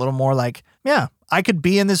connection, a little more like, yeah, I could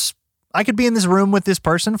be in this room with this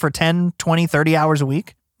person for 10, 20, 30 hours a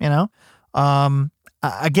week, you know?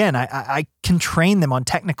 Again, I can train them on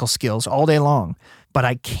technical skills all day long, but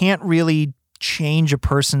I can't really change a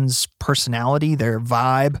person's personality, their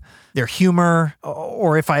vibe, their humor,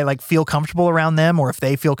 or if I like feel comfortable around them or if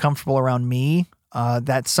they feel comfortable around me.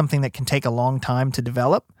 That's something that can take a long time to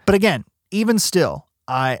develop. But again, even still,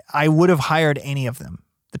 I would have hired any of them,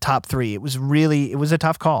 the top three. It was a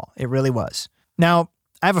tough call. It really was. Now,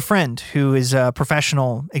 I have a friend who is a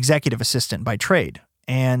professional executive assistant by trade,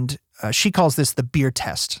 and she calls this the beer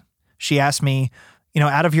test. She asked me,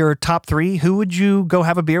 out of your top three, who would you go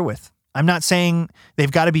have a beer with? I'm not saying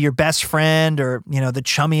they've got to be your best friend or, the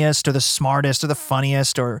chummiest or the smartest or the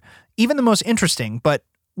funniest or even the most interesting. But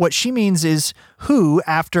what she means is who,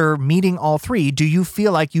 after meeting all three, do you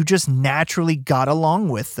feel like you just naturally got along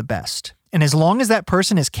with the best? And as long as that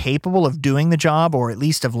person is capable of doing the job or at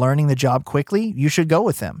least of learning the job quickly, you should go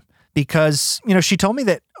with them. Because, she told me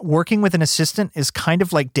that working with an assistant is kind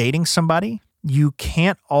of like dating somebody. You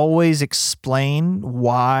can't always explain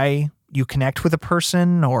why you connect with a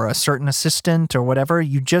person or a certain assistant or whatever.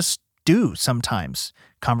 You just do sometimes.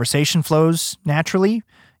 Conversation flows naturally.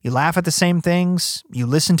 You laugh at the same things. You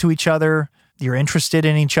listen to each other. You're interested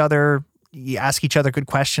in each other. You ask each other good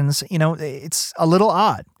questions. It's a little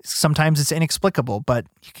odd. Sometimes it's inexplicable, but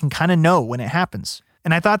you can kind of know when it happens.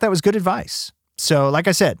 And I thought that was good advice. So like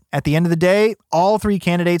I said, at the end of the day, all three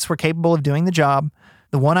candidates were capable of doing the job.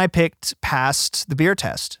 The one I picked passed the beer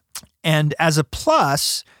test. And as a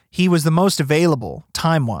plus, he was the most available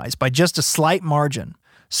time-wise by just a slight margin.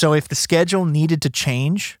 So if the schedule needed to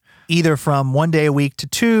change, either from 1 day a week to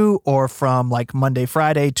 2, or from like Monday,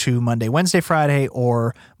 Friday to Monday, Wednesday, Friday,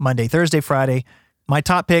 or Monday, Thursday, Friday, my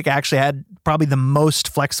top pick actually had probably the most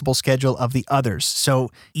flexible schedule of the others. So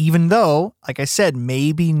even though, like I said,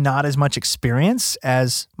 maybe not as much experience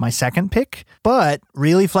as my second pick, but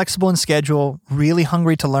really flexible in schedule, really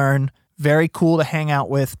hungry to learn, very cool to hang out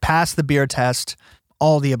with, pass the beer test,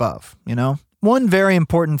 all the above, One very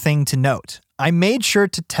important thing to note, I made sure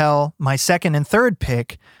to tell my second and third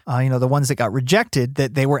pick, the ones that got rejected,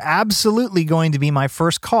 that they were absolutely going to be my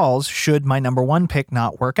first calls should my number one pick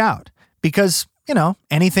not work out. Because,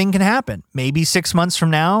 anything can happen. Maybe 6 months from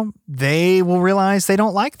now, they will realize they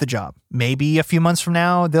don't like the job. Maybe a few months from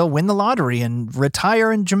now, they'll win the lottery and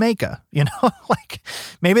retire in Jamaica.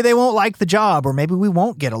 Maybe they won't like the job, or maybe we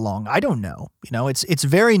won't get along. I don't know. It's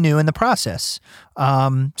very new in the process.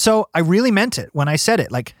 So I really meant it when I said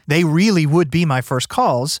it. Like, they really would be my first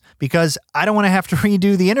calls because I don't want to have to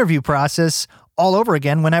redo the interview process all over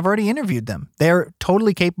again when I've already interviewed them. They're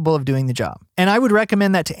totally capable of doing the job. And I would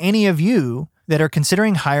recommend that to any of you that are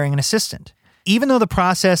considering hiring an assistant. Even though the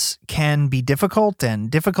process can be difficult and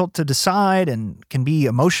difficult to decide and can be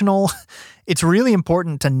emotional, it's really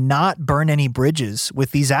important to not burn any bridges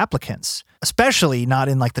with these applicants, especially not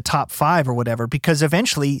in like the top 5 or whatever, because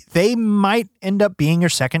eventually they might end up being your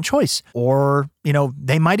second choice, or,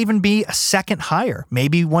 they might even be a second hire.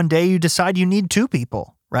 Maybe one day you decide you need 2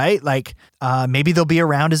 people. Right? Like maybe they'll be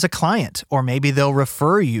around as a client, or maybe they'll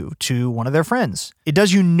refer you to one of their friends. It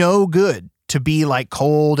does you no good to be like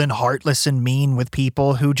cold and heartless and mean with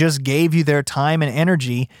people who just gave you their time and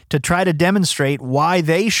energy to try to demonstrate why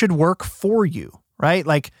they should work for you, right?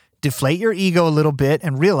 Like, deflate your ego a little bit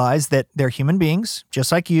and realize that they're human beings,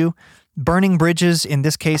 just like you. Burning bridges in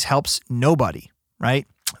this case helps nobody, right?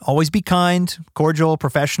 Always be kind, cordial,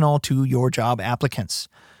 professional to your job applicants.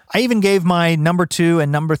 I even gave my number 2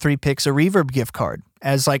 and number 3 picks a Reverb gift card.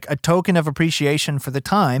 as like a token of appreciation for the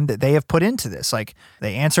time that they have put into this. Like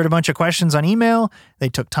they answered a bunch of questions on email. They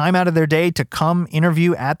took time out of their day to come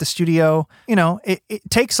interview at the studio. It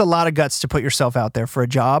takes a lot of guts to put yourself out there for a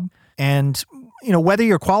job. And, whether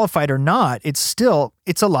you're qualified or not, it's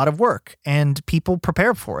a lot of work and people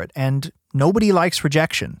prepare for it. And nobody likes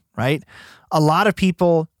rejection, right? A lot of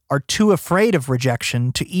people are too afraid of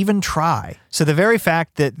rejection to even try. So the very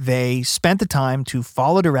fact that they spent the time to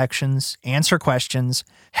follow directions, answer questions,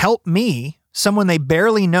 help me, someone they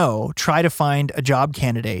barely know, try to find a job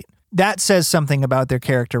candidate, that says something about their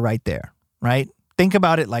character right there, right? Think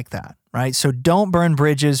about it like that, right? So don't burn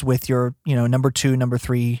bridges with your, number 2, number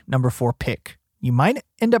 3, number 4 pick. You might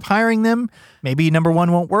end up hiring them. Maybe number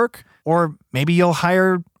 1 won't work, or maybe you'll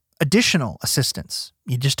hire additional assistants.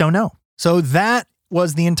 You just don't know. So that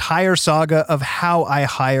was the entire saga of how I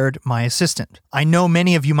hired my assistant. I know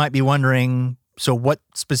many of you might be wondering, so what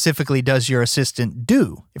specifically does your assistant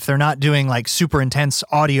do? If they're not doing like super intense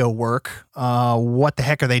audio work, what the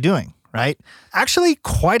heck are they doing, right? Actually,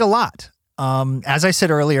 quite a lot. As I said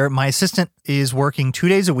earlier, my assistant is working 2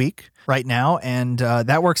 days a week right now, and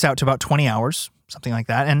that works out to about 20 hours, something like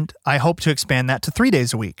that. And I hope to expand that to 3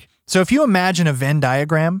 days a week. So if you imagine a Venn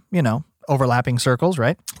diagram, overlapping circles,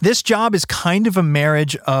 right? This job is kind of a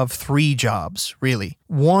marriage of 3 jobs, really.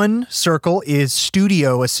 One circle is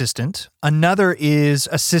studio assistant, another is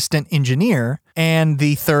assistant engineer, and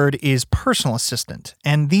the third is personal assistant.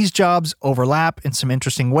 And these jobs overlap in some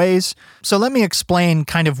interesting ways. So let me explain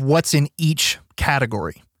kind of what's in each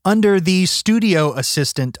category. Under the studio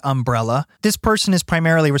assistant umbrella, this person is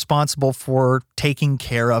primarily responsible for taking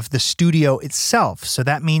care of the studio itself. So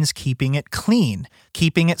that means keeping it clean,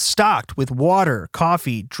 keeping it stocked with water,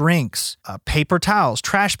 coffee, drinks, paper towels,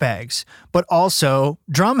 trash bags, but also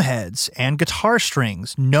drum heads and guitar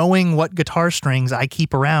strings, knowing what guitar strings I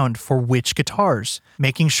keep around for which guitars,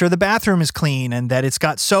 making sure the bathroom is clean and that it's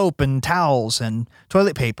got soap and towels and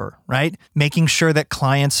toilet paper, right? Making sure that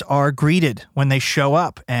clients are greeted when they show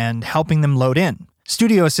up and helping them load in.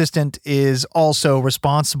 Studio assistant is also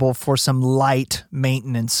responsible for some light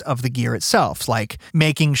maintenance of the gear itself, like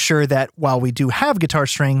making sure that while we do have guitar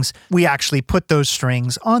strings, we actually put those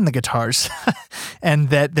strings on the guitars and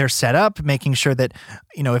that they're set up, making sure that,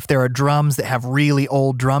 if there are drums that have really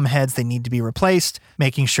old drum heads, they need to be replaced,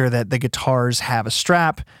 making sure that the guitars have a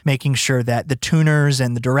strap, making sure that the tuners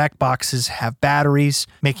and the direct boxes have batteries,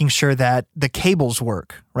 making sure that the cables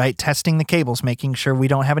work, right? Testing the cables, making sure we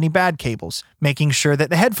don't have any bad cables, making sure that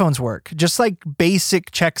the headphones work, just like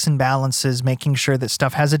basic checks and balances, making sure that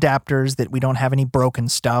stuff has adapters, that we don't have any broken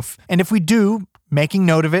stuff. And if we do, making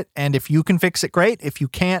note of it. And if you can fix it, great. If you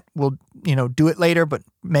can't, we'll, do it later, but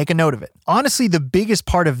make a note of it. Honestly, the biggest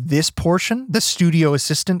part of this portion, the studio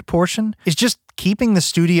assistant portion, is just keeping the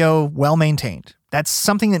studio well maintained. That's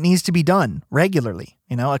something that needs to be done regularly.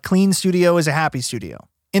 A clean studio is a happy studio.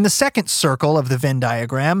 In the second circle of the Venn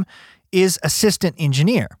diagram is assistant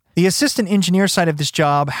engineer. The assistant engineer side of this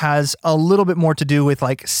job has a little bit more to do with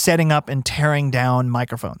like setting up and tearing down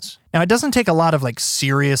microphones. Now, it doesn't take a lot of like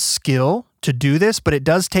serious skill to do this, but it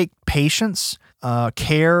does take patience,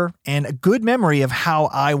 care, and a good memory of how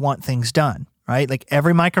I want things done. Right? Like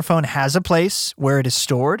every microphone has a place where it is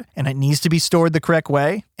stored and it needs to be stored the correct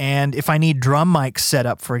way. And if I need drum mics set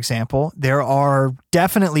up, for example, there are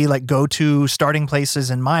definitely like go-to starting places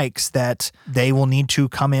and mics that they will need to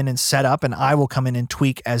come in and set up, and I will come in and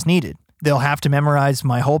tweak as needed. They'll have to memorize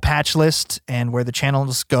my whole patch list and where the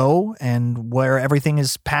channels go and where everything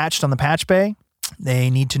is patched on the patch bay. They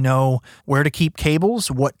need to know where to keep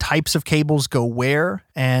cables, what types of cables go where,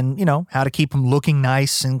 and, how to keep them looking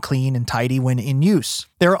nice and clean and tidy when in use.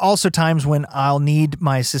 There are also times when I'll need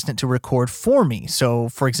my assistant to record for me. So,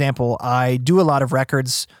 for example, I do a lot of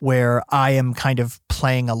records where I am kind of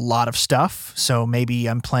playing a lot of stuff. So maybe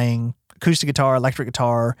I'm playing acoustic guitar, electric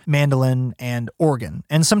guitar, mandolin, and organ.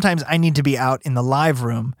 And sometimes I need to be out in the live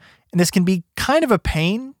room. And this can be kind of a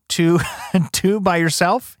pain to do by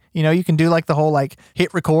yourself. You can do like the whole like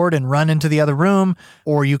hit record and run into the other room,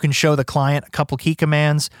 or you can show the client a couple key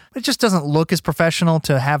commands. But it just doesn't look as professional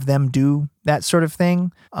to have them do that sort of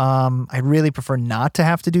thing. I really prefer not to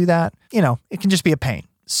have to do that. It can just be a pain.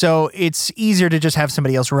 So it's easier to just have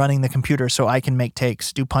somebody else running the computer so I can make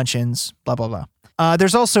takes, do punch-ins, blah, blah, blah.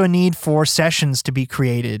 There's also a need for sessions to be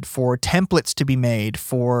created, for templates to be made,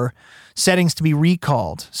 for settings to be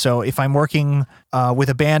recalled. So if I'm working with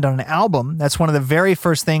a band on an album, that's one of the very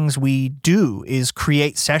first things we do is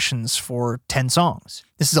create sessions for 10 songs.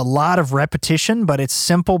 This is a lot of repetition, but it's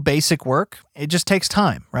simple, basic work. It just takes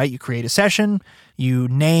time, right? You create a session, You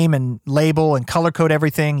name and label and color code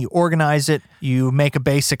everything. You organize it. You make a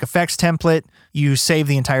basic effects template. You save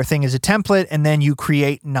the entire thing as a template, and then you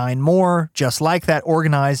create 9 more just like that,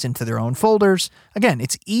 organized into their own folders. Again,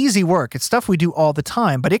 it's easy work. It's stuff we do all the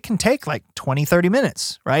time, but it can take like 20, 30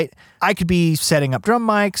 minutes, right? I could be setting up drum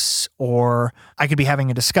mics, or I could be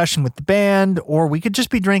having a discussion with the band, or we could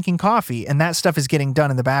just be drinking coffee, and that stuff is getting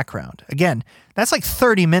done in the background. Again, that's like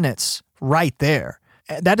 30 minutes right there.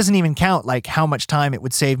 That doesn't even count like how much time it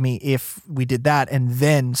would save me if we did that and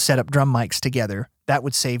then set up drum mics together. That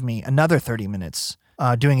would save me another 30 minutes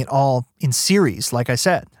doing it all in series, like I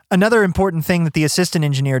said. Another important thing that the assistant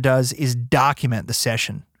engineer does is document the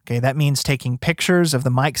session. Okay, that means taking pictures of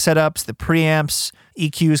the mic setups, the preamps,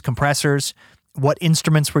 EQs, compressors, what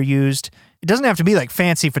instruments were used. It doesn't have to be like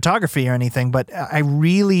fancy photography or anything, but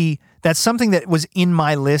that's something that was in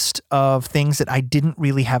my list of things that I didn't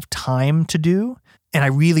really have time to do. And I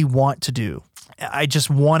really want to do. I just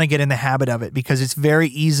want to get in the habit of it because it's very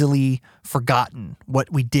easily forgotten what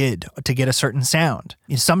we did to get a certain sound.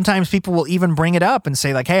 Sometimes people will even bring it up and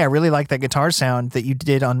say like, hey, I really like that guitar sound that you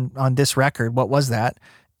did on this record. What was that?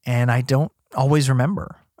 And I don't always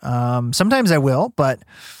remember. Sometimes I will, but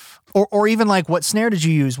or even like, what snare did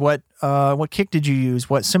you use? What kick did you use?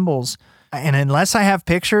 What cymbals? And unless I have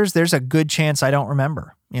pictures, there's a good chance I don't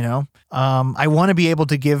remember. I want to be able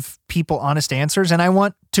to give people honest answers, and I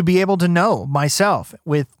want to be able to know myself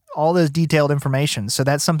with all this detailed information. So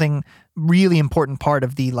that's something really important part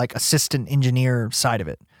of the like assistant engineer side of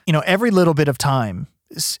it. Every little bit of time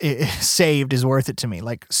saved is worth it to me.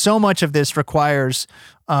 Like, so much of this requires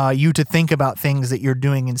you to think about things that you're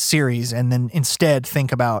doing in series and then instead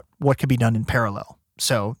think about what could be done in parallel.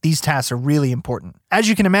 So these tasks are really important. As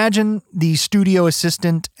you can imagine, the studio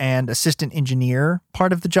assistant and assistant engineer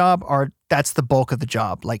part of the job that's the bulk of the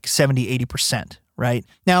job, like 70, 80%, right?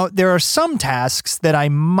 Now, there are some tasks that I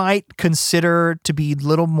might consider to be a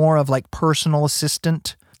little more of like personal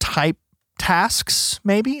assistant type tasks,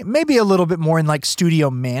 maybe a little bit more in like studio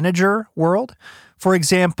manager world. For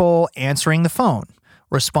example, answering the phone,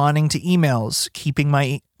 responding to emails, keeping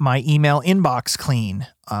my email inbox clean,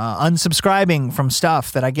 unsubscribing from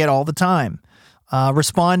stuff that I get all the time,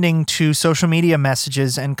 responding to social media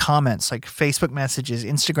messages and comments like Facebook messages,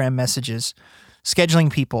 Instagram messages,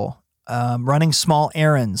 scheduling people, running small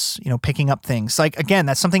errands, picking up things. Like, again,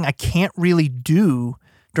 that's something I can't really do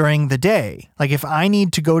during the day. Like, if I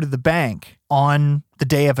need to go to the bank on the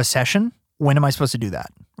day of a session, when am I supposed to do that?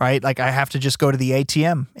 Right? Like, I have to just go to the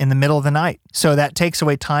ATM in the middle of the night. So that takes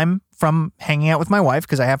away time from hanging out with my wife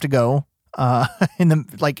because I have to go in the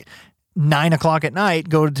like 9 o'clock at night,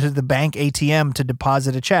 go to the bank ATM to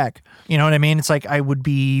deposit a check. You know what I mean? It's like, I would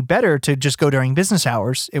be better to just go during business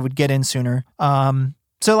hours. It would get in sooner.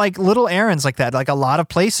 So like little errands like that, like a lot of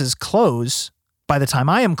places close by the time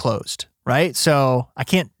I am closed, right? So I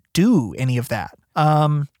can't do any of that.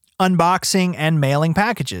 Unboxing and mailing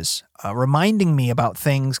packages, reminding me about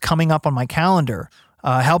things coming up on my calendar,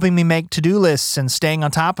 helping me make to-do lists and staying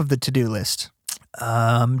on top of the to-do list,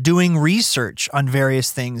 doing research on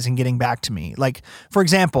various things and getting back to me. Like, for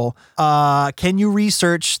example, can you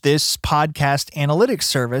research this podcast analytics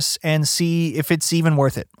service and see if it's even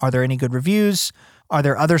worth it? Are there any good reviews? Are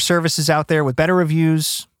there other services out there with better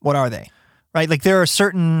reviews? What are they? Right? Like, there are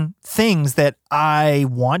certain things that I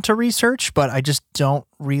want to research, but I just don't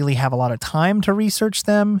really have a lot of time to research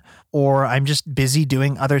them, or I'm just busy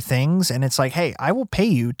doing other things. And it's like, hey, I will pay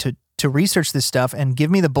you to research this stuff and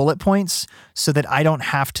give me the bullet points so that I don't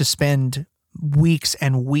have to spend weeks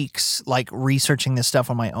and weeks like researching this stuff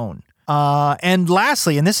on my own. And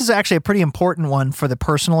lastly, and this is actually a pretty important one for the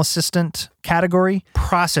personal assistant category,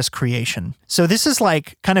 process creation. So this is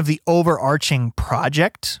like kind of the overarching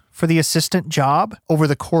project for the assistant job over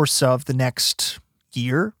the course of the next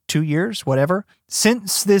year, 2 years, whatever.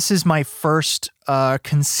 Since this is my first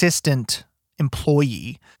consistent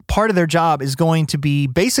employee, part of their job is going to be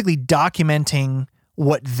basically documenting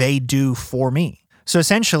what they do for me. So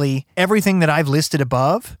essentially, everything that I've listed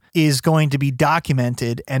above is going to be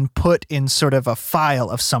documented and put in sort of a file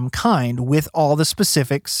of some kind with all the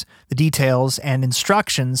specifics, the details, and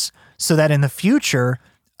instructions so that in the future,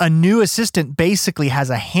 a new assistant basically has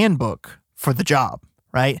a handbook for the job,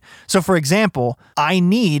 right? So for example, I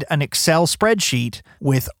need an Excel spreadsheet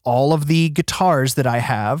with all of the guitars that I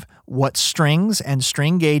have, what strings and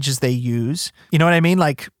string gauges they use. You know what I mean?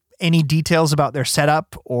 Like, any details about their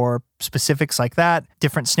setup or specifics like that,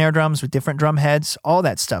 different snare drums with different drum heads, all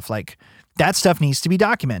that stuff. Like, that stuff needs to be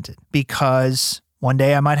documented because one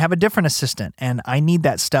day I might have a different assistant and I need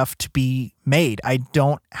that stuff to be made. I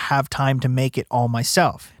don't have time to make it all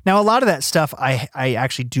myself. Now, a lot of that stuff I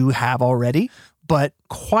actually do have already, but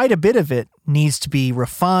quite a bit of it needs to be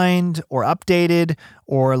refined or updated,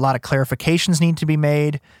 or a lot of clarifications need to be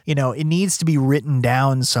made. It needs to be written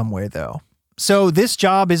down somewhere though. So this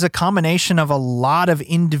job is a combination of a lot of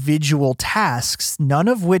individual tasks, none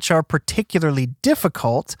of which are particularly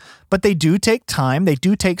difficult, but they do take time, they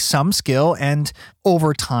do take some skill, and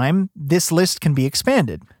over time, this list can be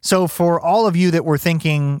expanded. So for all of you that were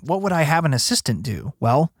thinking, what would I have an assistant do?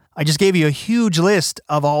 Well, I just gave you a huge list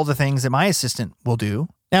of all the things that my assistant will do.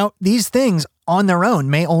 Now, these things on their own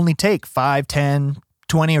may only take 5, 10,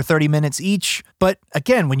 20 or 30 minutes each. But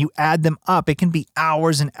again, when you add them up, it can be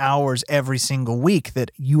hours and hours every single week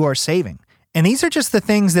that you are saving. And these are just the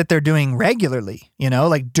things that they're doing regularly.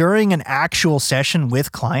 Like during an actual session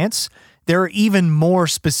with clients, there are even more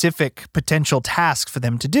specific potential tasks for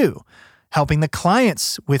them to do. Helping the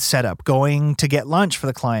clients with setup, going to get lunch for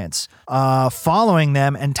the clients, following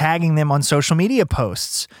them and tagging them on social media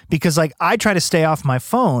posts. Because I try to stay off my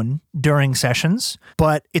phone during sessions,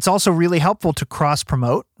 but it's also really helpful to cross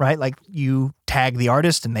promote, right? Like you tag the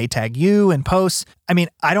artist and they tag you in posts.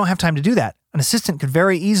 I don't have time to do that. An assistant could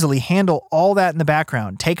very easily handle all that in the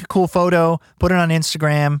background. Take a cool photo, put it on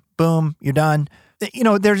Instagram, boom, you're done.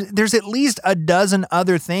 There's at least a dozen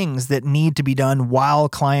other things that need to be done while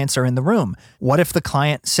clients are in the room. What if the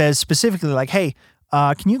client says specifically like, hey,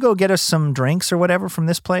 can you go get us some drinks or whatever from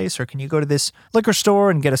this place? Or can you go to this liquor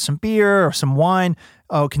store and get us some beer or some wine?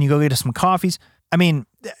 Oh, can you go get us some coffees?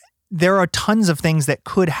 There are tons of things that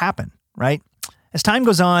could happen, right? As time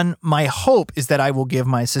goes on, my hope is that I will give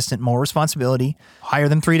my assistant more responsibility, hire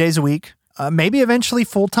them 3 days a week, maybe eventually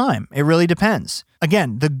full time. It really depends.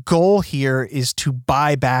 Again, the goal here is to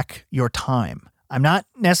buy back your time. I'm not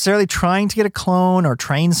necessarily trying to get a clone or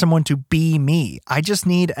train someone to be me. I just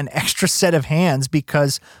need an extra set of hands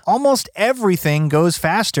because almost everything goes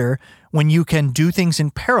faster when you can do things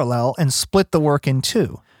in parallel and split the work in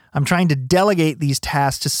two. I'm trying to delegate these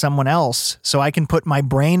tasks to someone else so I can put my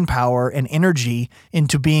brain power and energy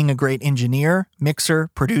into being a great engineer,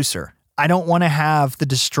 mixer, producer. I don't want to have the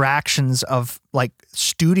distractions of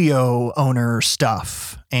studio owner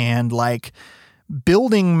stuff and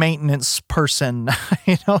building maintenance person,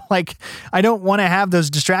 I don't want to have those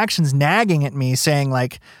distractions nagging at me saying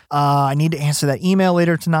I need to answer that email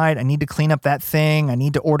later tonight. I need to clean up that thing. I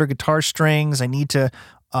need to order guitar strings. I need to,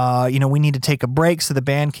 we need to take a break so the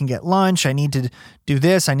band can get lunch. I need to do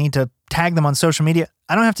this. I need to tag them on social media.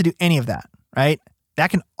 I don't have to do any of that, right? That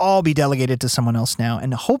can all be delegated to someone else now.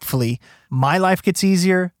 And hopefully my life gets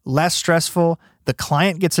easier, less stressful. The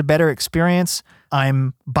client gets a better experience.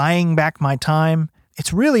 I'm buying back my time.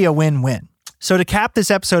 It's really a win-win. So to cap this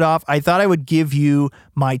episode off, I thought I would give you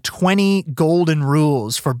my 20 golden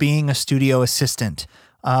rules for being a studio assistant.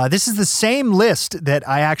 This is the same list that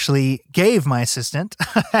I actually gave my assistant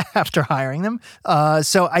after hiring them.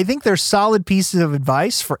 So I think they're solid pieces of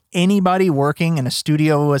advice for anybody working in a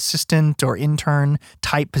studio assistant or intern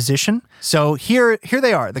type position. So here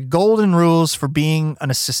they are, the golden rules for being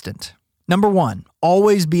an assistant. Number 1,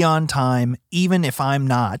 always be on time, even if I'm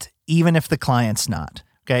not, even if the client's not.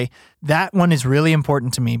 Okay. That one is really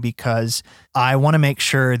important to me because I want to make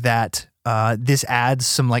sure that this adds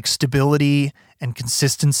some stability and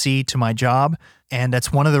consistency to my job. And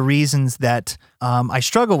that's one of the reasons that I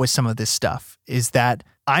struggle with some of this stuff is that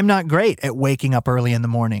I'm not great at waking up early in the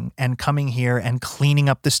morning and coming here and cleaning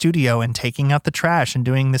up the studio and taking out the trash and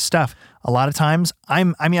doing this stuff. A lot of times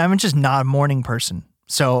I'm just not a morning person.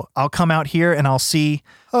 So I'll come out here and I'll see,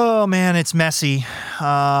 oh man, it's messy.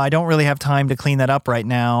 I don't really have time to clean that up right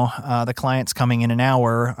now. The client's coming in an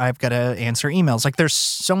hour. I've got to answer emails. There's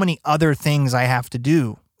so many other things I have to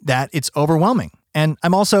do that it's overwhelming. And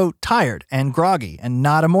I'm also tired and groggy and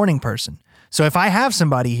not a morning person. So if I have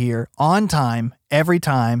somebody here on time, every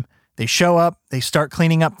time, they show up, they start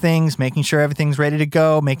cleaning up things, making sure everything's ready to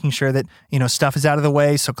go, making sure that, stuff is out of the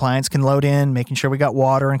way so clients can load in, making sure we got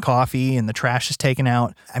water and coffee and the trash is taken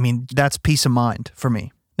out. That's peace of mind for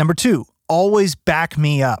me. Number 2, always back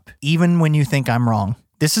me up, even when you think I'm wrong.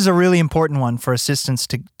 This is a really important one for assistants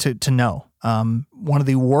to know. One of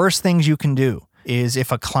the worst things you can do is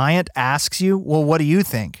if a client asks you, well, what do you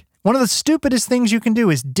think? One of the stupidest things you can do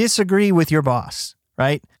is disagree with your boss,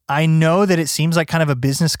 right? I know that it seems like kind of a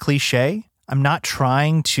business cliche. I'm not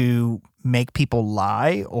trying to make people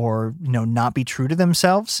lie or, not be true to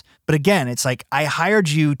themselves. But again, it's I hired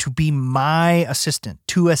you to be my assistant,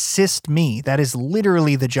 to assist me. That is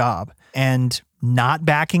literally the job. And not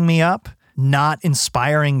backing me up, not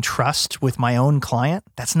inspiring trust with my own client,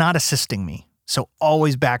 that's not assisting me. So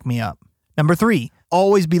always back me up. Number 3,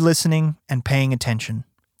 always be listening and paying attention.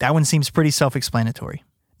 That one seems pretty self-explanatory.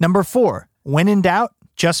 Number 4, when in doubt,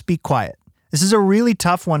 just be quiet. This is a really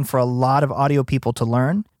tough one for a lot of audio people to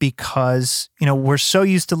learn because, we're so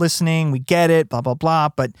used to listening, we get it, blah, blah, blah.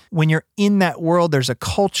 But when you're in that world, there's a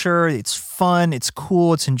culture, it's fun, it's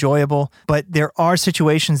cool, it's enjoyable. But there are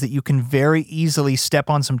situations that you can very easily step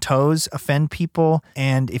on some toes, offend people.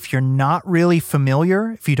 And if you're not really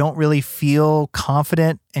familiar, if you don't really feel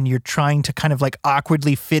confident and you're trying to kind of like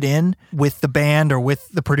awkwardly fit in with the band or with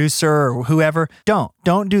the producer or whoever,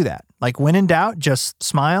 don't do that. Like when in doubt, just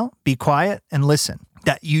smile, be quiet, and listen.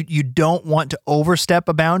 That you don't want to overstep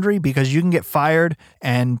a boundary because you can get fired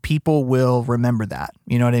and people will remember that.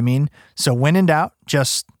 You know what I mean? So when in doubt,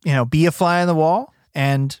 just, be a fly on the wall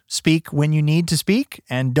and speak when you need to speak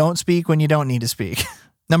and don't speak when you don't need to speak.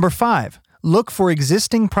 Number 5, look for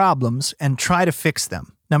existing problems and try to fix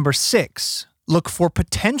them. Number 6, look for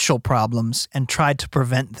potential problems and try to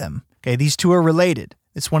prevent them. Okay, these two are related.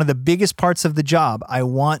 It's one of the biggest parts of the job. I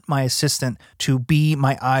want my assistant to be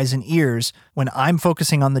my eyes and ears. When I'm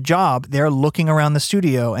focusing on the job, they're looking around the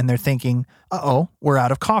studio and they're thinking, we're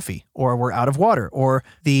out of coffee, or we're out of water, or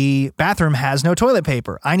the bathroom has no toilet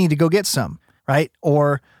paper. I need to go get some, right?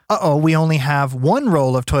 Or, we only have one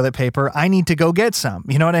roll of toilet paper. I need to go get some.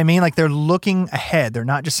 You know what I mean? Like they're looking ahead. They're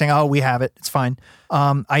not just saying, we have it. It's fine.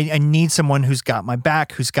 I need someone who's got my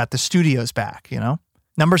back, who's got the studio's back,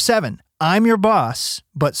 Number 7, I'm your boss,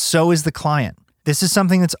 but so is the client. This is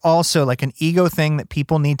something that's also like an ego thing that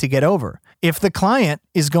people need to get over. If the client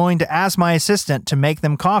is going to ask my assistant to make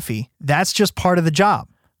them coffee, that's just part of the job.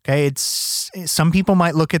 Okay, some people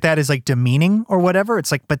might look at that as like demeaning or whatever.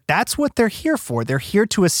 It's like, but that's what they're here for. They're here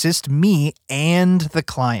to assist me and the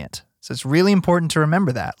client. So it's really important to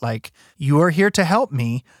remember that. Like you are here to help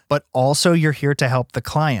me, but also you're here to help the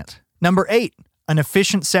client. Number 8, an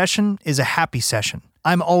efficient session is a happy session.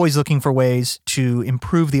 I'm always looking for ways to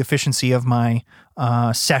improve the efficiency of my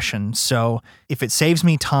session. So if it saves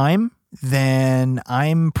me time, then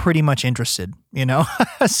I'm pretty much interested,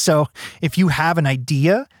 So if you have an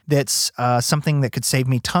idea that's something that could save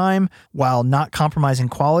me time while not compromising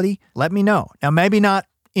quality, let me know. Now, maybe not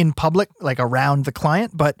in public, like around the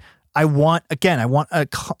client, but I want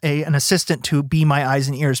an assistant to be my eyes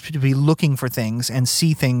and ears, to be looking for things and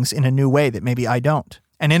see things in a new way that maybe I don't.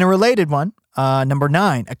 And in a related one, number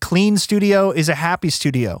 9, a clean studio is a happy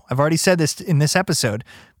studio. I've already said this in this episode,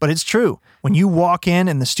 but it's true. When you walk in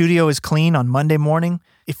and the studio is clean on Monday morning,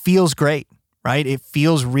 it feels great, right? It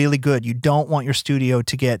feels really good. You don't want your studio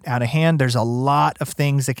to get out of hand. There's a lot of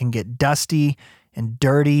things that can get dusty and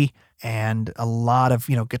dirty, and a lot of,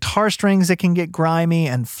 guitar strings that can get grimy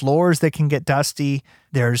and floors that can get dusty.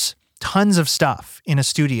 There's tons of stuff in a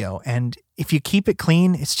studio, and if you keep it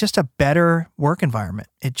clean, it's just a better work environment.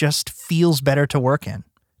 It just feels better to work in.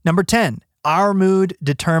 Number 10, our mood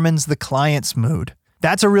determines the client's mood.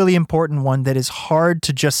 That's a really important one that is hard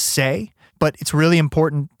to just say, but it's really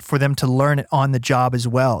important for them to learn it on the job as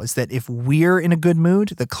well, is that if we're in a good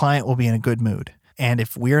mood, the client will be in a good mood. And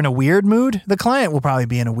if we're in a weird mood, the client will probably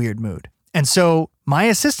be in a weird mood. And so my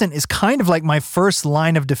assistant is kind of like my first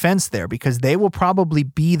line of defense there, because they will probably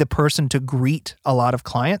be the person to greet a lot of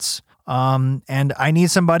clients. And I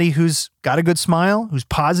need somebody who's got a good smile, who's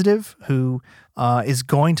positive, who is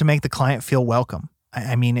going to make the client feel welcome.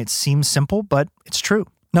 I mean, it seems simple, but it's true.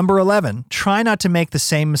 Number 11, try not to make the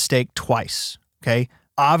same mistake twice, okay?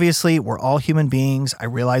 Obviously, we're all human beings. I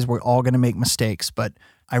realize we're all going to make mistakes, but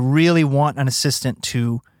I really want an assistant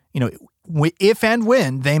to, if and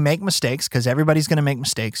when they make mistakes, because everybody's going to make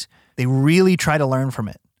mistakes, they really try to learn from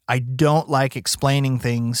it. I don't like explaining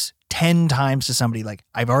things 10 times to somebody, like,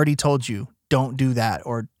 I've already told you, don't do that,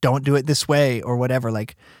 or don't do it this way, or whatever.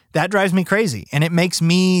 Like, that drives me crazy. And it makes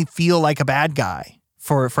me feel like a bad guy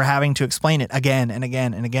for having to explain it again and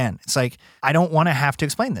again and again. It's like, I don't want to have to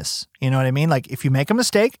explain this. You know what I mean? Like, if you make a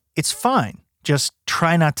mistake, it's fine. Just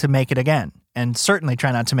try not to make it again. And certainly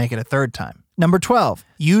try not to make it a third time. Number 12,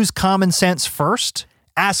 use common sense first,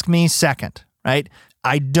 ask me second, right?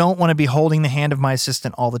 I don't want to be holding the hand of my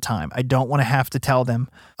assistant all the time. I don't want to have to tell them,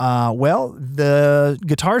 the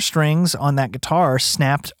guitar strings on that guitar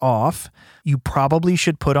snapped off. You probably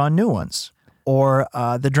should put on new ones. Or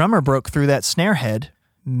the drummer broke through that snare head.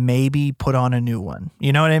 Maybe put on a new one.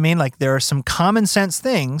 You know what I mean? Like, there are some common sense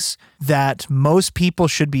things that most people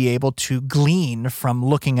should be able to glean from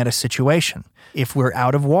looking at a situation. If we're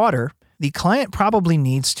out of water, the client probably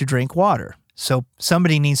needs to drink water. So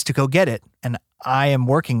somebody needs to go get it. And I am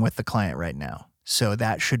working with the client right now. So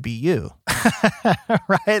that should be you,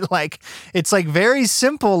 right? Like, it's like very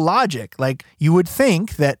simple logic. Like, you would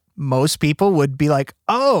think that most people would be like,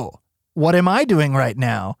 oh, what am I doing right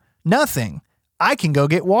now? Nothing. I can go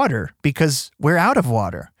get water because we're out of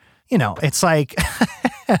water. It's like,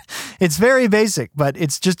 It's very basic, but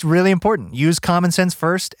it's just really important. Use common sense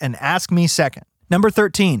first and ask me second. Number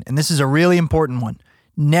 13, and this is a really important one.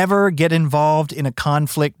 Never get involved in a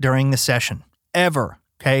conflict during the session. Ever.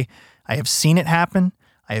 Okay? I have seen it happen.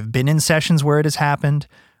 I have been in sessions where it has happened,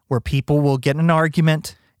 where people will get in an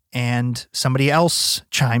argument and somebody else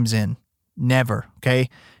chimes in. Never. Okay?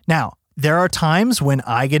 Now, there are times when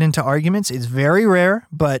I get into arguments. It's very rare,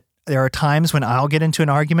 but there are times when I'll get into an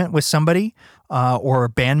argument with somebody, or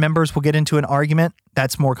band members will get into an argument.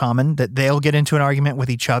 That's more common, that they'll get into an argument with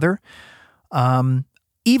each other.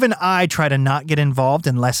 Even I try to not get involved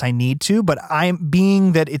unless I need to, but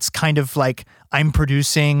being that it's kind of like I'm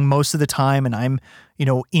producing most of the time and I'm,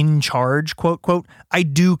 in charge, quote, quote, I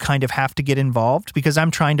do kind of have to get involved because I'm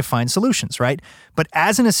trying to find solutions, right? But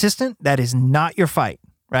as an assistant, that is not your fight,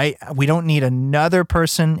 right? We don't need another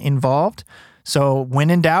person involved. So when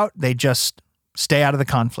in doubt, they just stay out of the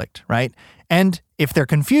conflict, right? And if they're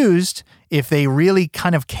confused, if they really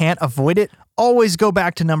kind of can't avoid it, always go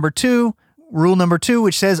back to rule number 2,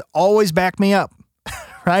 which says always back me up,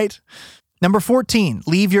 right? Number 14,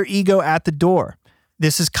 leave your ego at the door.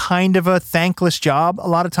 This is kind of a thankless job a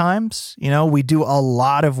lot of times. We do a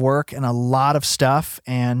lot of work and a lot of stuff,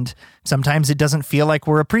 and sometimes it doesn't feel like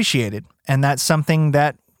we're appreciated. And that's something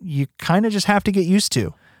that you kind of just have to get used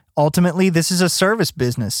to. Ultimately, this is a service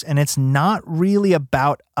business, and it's not really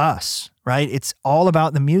about us, right? It's all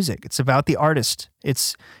about the music. It's about the artist.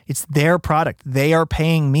 It's their product. They are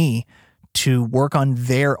paying me to work on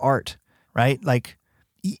their art, right? Like,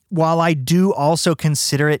 while I do also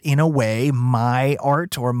consider it in a way my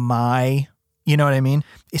art or my, you know what I mean?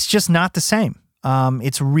 It's just not the same.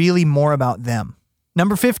 It's really more about them.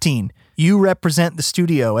 Number 15, you represent the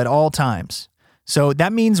studio at all times. So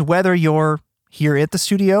that means whether you're here at the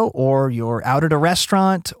studio or you're out at a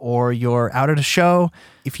restaurant or you're out at a show,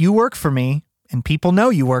 if you work for me and people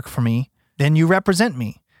know you work for me, then you represent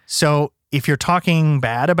me. So if you're talking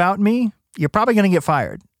bad about me, you're probably going to get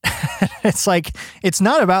fired. It's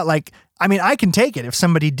not about I can take it if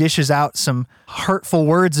somebody dishes out some hurtful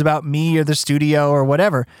words about me or the studio or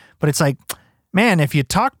whatever, but it's like, man, if you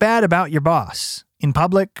talk bad about your boss in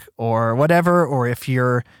public or whatever, or if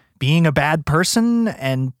you're being a bad person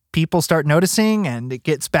and people start noticing and it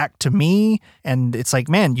gets back to me and it's like,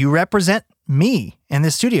 man, you represent me in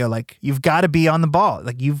the studio. Like, you've got to be on the ball.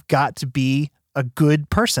 Like, you've got to be a good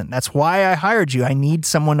person. That's why I hired you. I need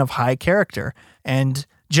someone of high character. And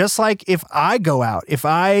just like if I go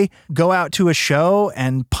out to a show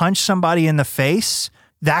and punch somebody in the face,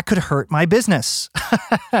 that could hurt my business,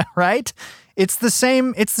 right? It's the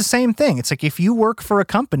same thing. It's like if you work for a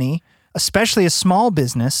company, especially a small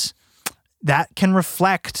business, that can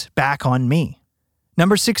reflect back on me.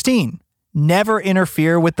 Number 16, never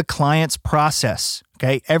interfere with the client's process.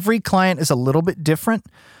 Okay. Every client is a little bit different.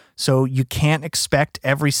 So you can't expect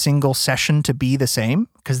every single session to be the same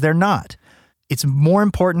because they're not. It's more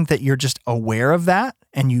important that you're just aware of that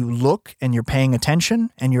and you look and you're paying attention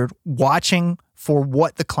and you're watching for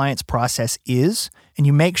what the client's process is, and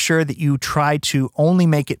you make sure that you try to only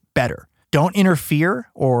make it better. Don't interfere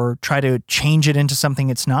or try to change it into something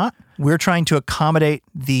it's not. We're trying to accommodate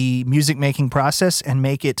the music making process and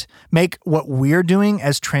make what we're doing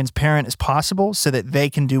as transparent as possible so that they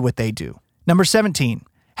can do what they do. Number 17,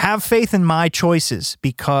 have faith in my choices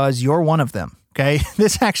because you're one of them. Okay,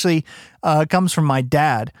 this actually comes from my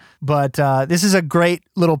dad, but this is a great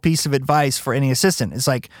little piece of advice for any assistant. It's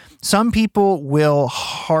like some people will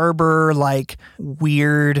harbor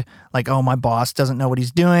weird, oh, my boss doesn't know what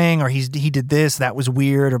he's doing, or he did this, that was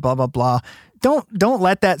weird, or blah, blah, blah. Don't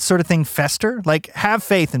let that sort of thing fester. Have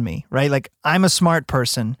faith in me, right? I'm a smart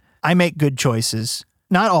person. I make good choices.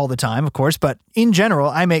 Not all the time, of course, but in general,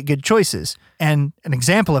 I make good choices. And an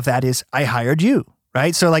example of that is I hired you.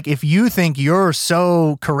 Right? So if you think you're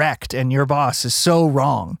so correct and your boss is so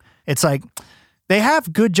wrong, it's like they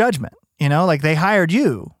have good judgment, they hired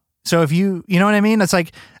you. So if you know what I mean? It's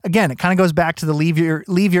again, it kind of goes back to the leave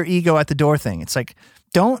your ego at the door thing. It's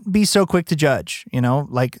don't be so quick to judge,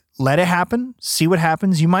 let it happen, see what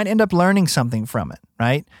happens. You might end up learning something from it,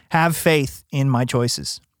 right? Have faith in my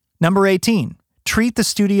choices. Number 18, treat the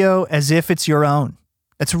studio as if it's your own.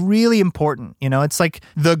 That's really important. It's like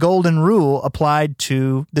the golden rule applied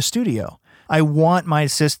to the studio. I want my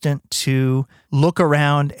assistant to look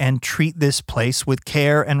around and treat this place with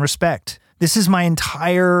care and respect. This is my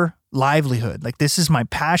entire livelihood. This is my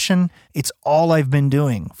passion. It's all I've been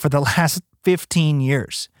doing for the last 15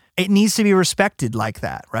 years. It needs to be respected like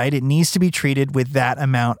that, right? It needs to be treated with that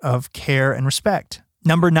amount of care and respect.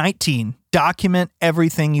 Number 19, document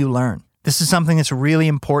everything you learn. This is something that's really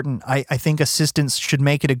important. I think assistants should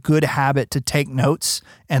make it a good habit to take notes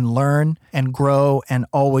and learn and grow and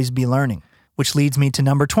always be learning, which leads me to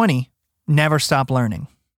number 20, never stop learning.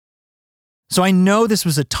 So I know this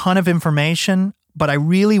was a ton of information, but I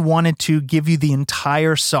really wanted to give you the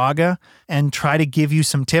entire saga and try to give you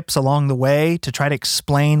some tips along the way to try to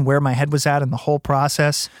explain where my head was at in the whole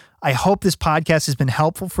process. I hope this podcast has been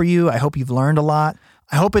helpful for you. I hope you've learned a lot.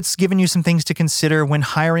 I hope it's given you some things to consider when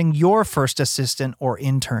hiring your first assistant or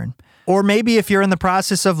intern. Or maybe if you're in the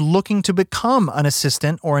process of looking to become an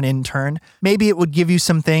assistant or an intern, maybe it would give you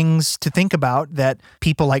some things to think about that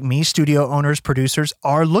people like me, studio owners, producers,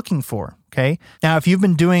 are looking for. Okay. Now, if you've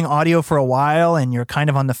been doing audio for a while and you're kind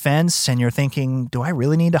of on the fence and you're thinking, do I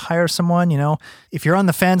really need to hire someone? If you're on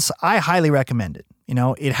the fence, I highly recommend it.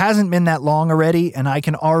 It hasn't been that long already, and I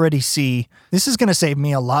can already see this is going to save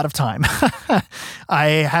me a lot of time. I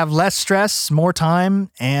have less stress, more time,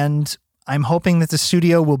 and I'm hoping that the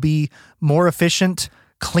studio will be more efficient,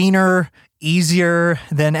 cleaner, easier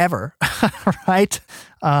than ever, right?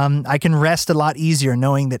 I can rest a lot easier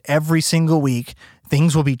knowing that every single week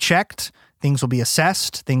things will be checked, things will be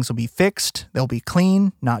assessed, things will be fixed, they'll be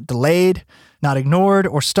clean, not delayed, not ignored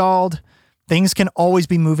or stalled. Things can always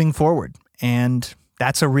be moving forward, and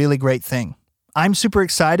that's a really great thing. I'm super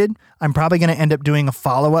excited. I'm probably going to end up doing a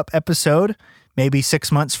follow-up episode, maybe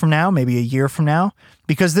 6 months from now, maybe a year from now,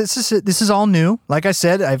 because this is all new. Like I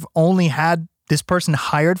said, I've only had this person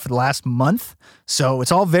hired for the last month, so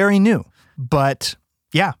it's all very new. But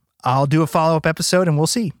yeah, I'll do a follow-up episode and we'll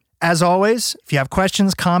see. As always, if you have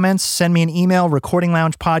questions, comments, send me an email,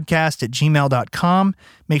 recordingloungepodcast@gmail.com.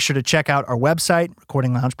 Make sure to check out our website,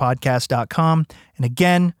 recordingloungepodcast.com. And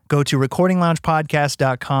again, go to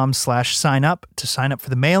recordingloungepodcast.com/sign up to sign up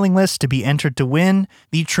for the mailing list to be entered to win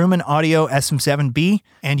the Truman Audio SM7B,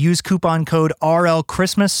 and use coupon code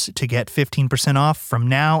RLChristmas to get 15% off from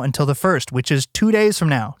now until the 1st, which is 2 days from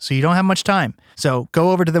now. So you don't have much time. So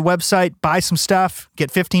go over to the website, buy some stuff,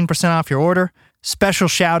 get 15% off your order. Special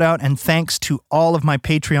shout out and thanks to all of my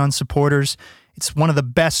Patreon supporters. It's one of the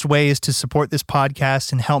best ways to support this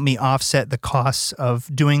podcast and help me offset the costs of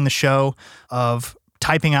doing the show, of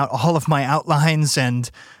typing out all of my outlines and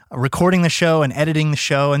recording the show and editing the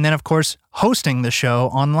show, and then of course hosting the show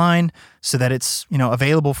online so that it's,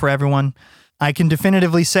 available for everyone. I can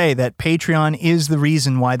definitively say that Patreon is the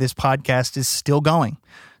reason why this podcast is still going.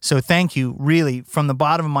 So thank you, really, from the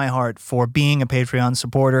bottom of my heart for being a Patreon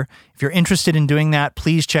supporter. If you're interested in doing that,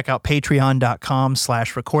 please check out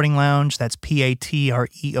patreon.com/recordinglounge. That's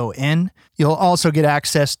Patreon. You'll also get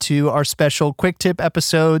access to our special quick tip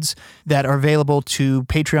episodes that are available to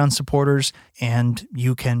Patreon supporters, and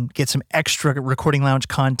you can get some extra Recording Lounge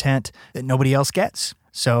content that nobody else gets.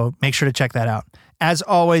 So make sure to check that out. As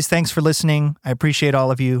always, thanks for listening. I appreciate all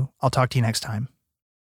of you. I'll talk to you next time.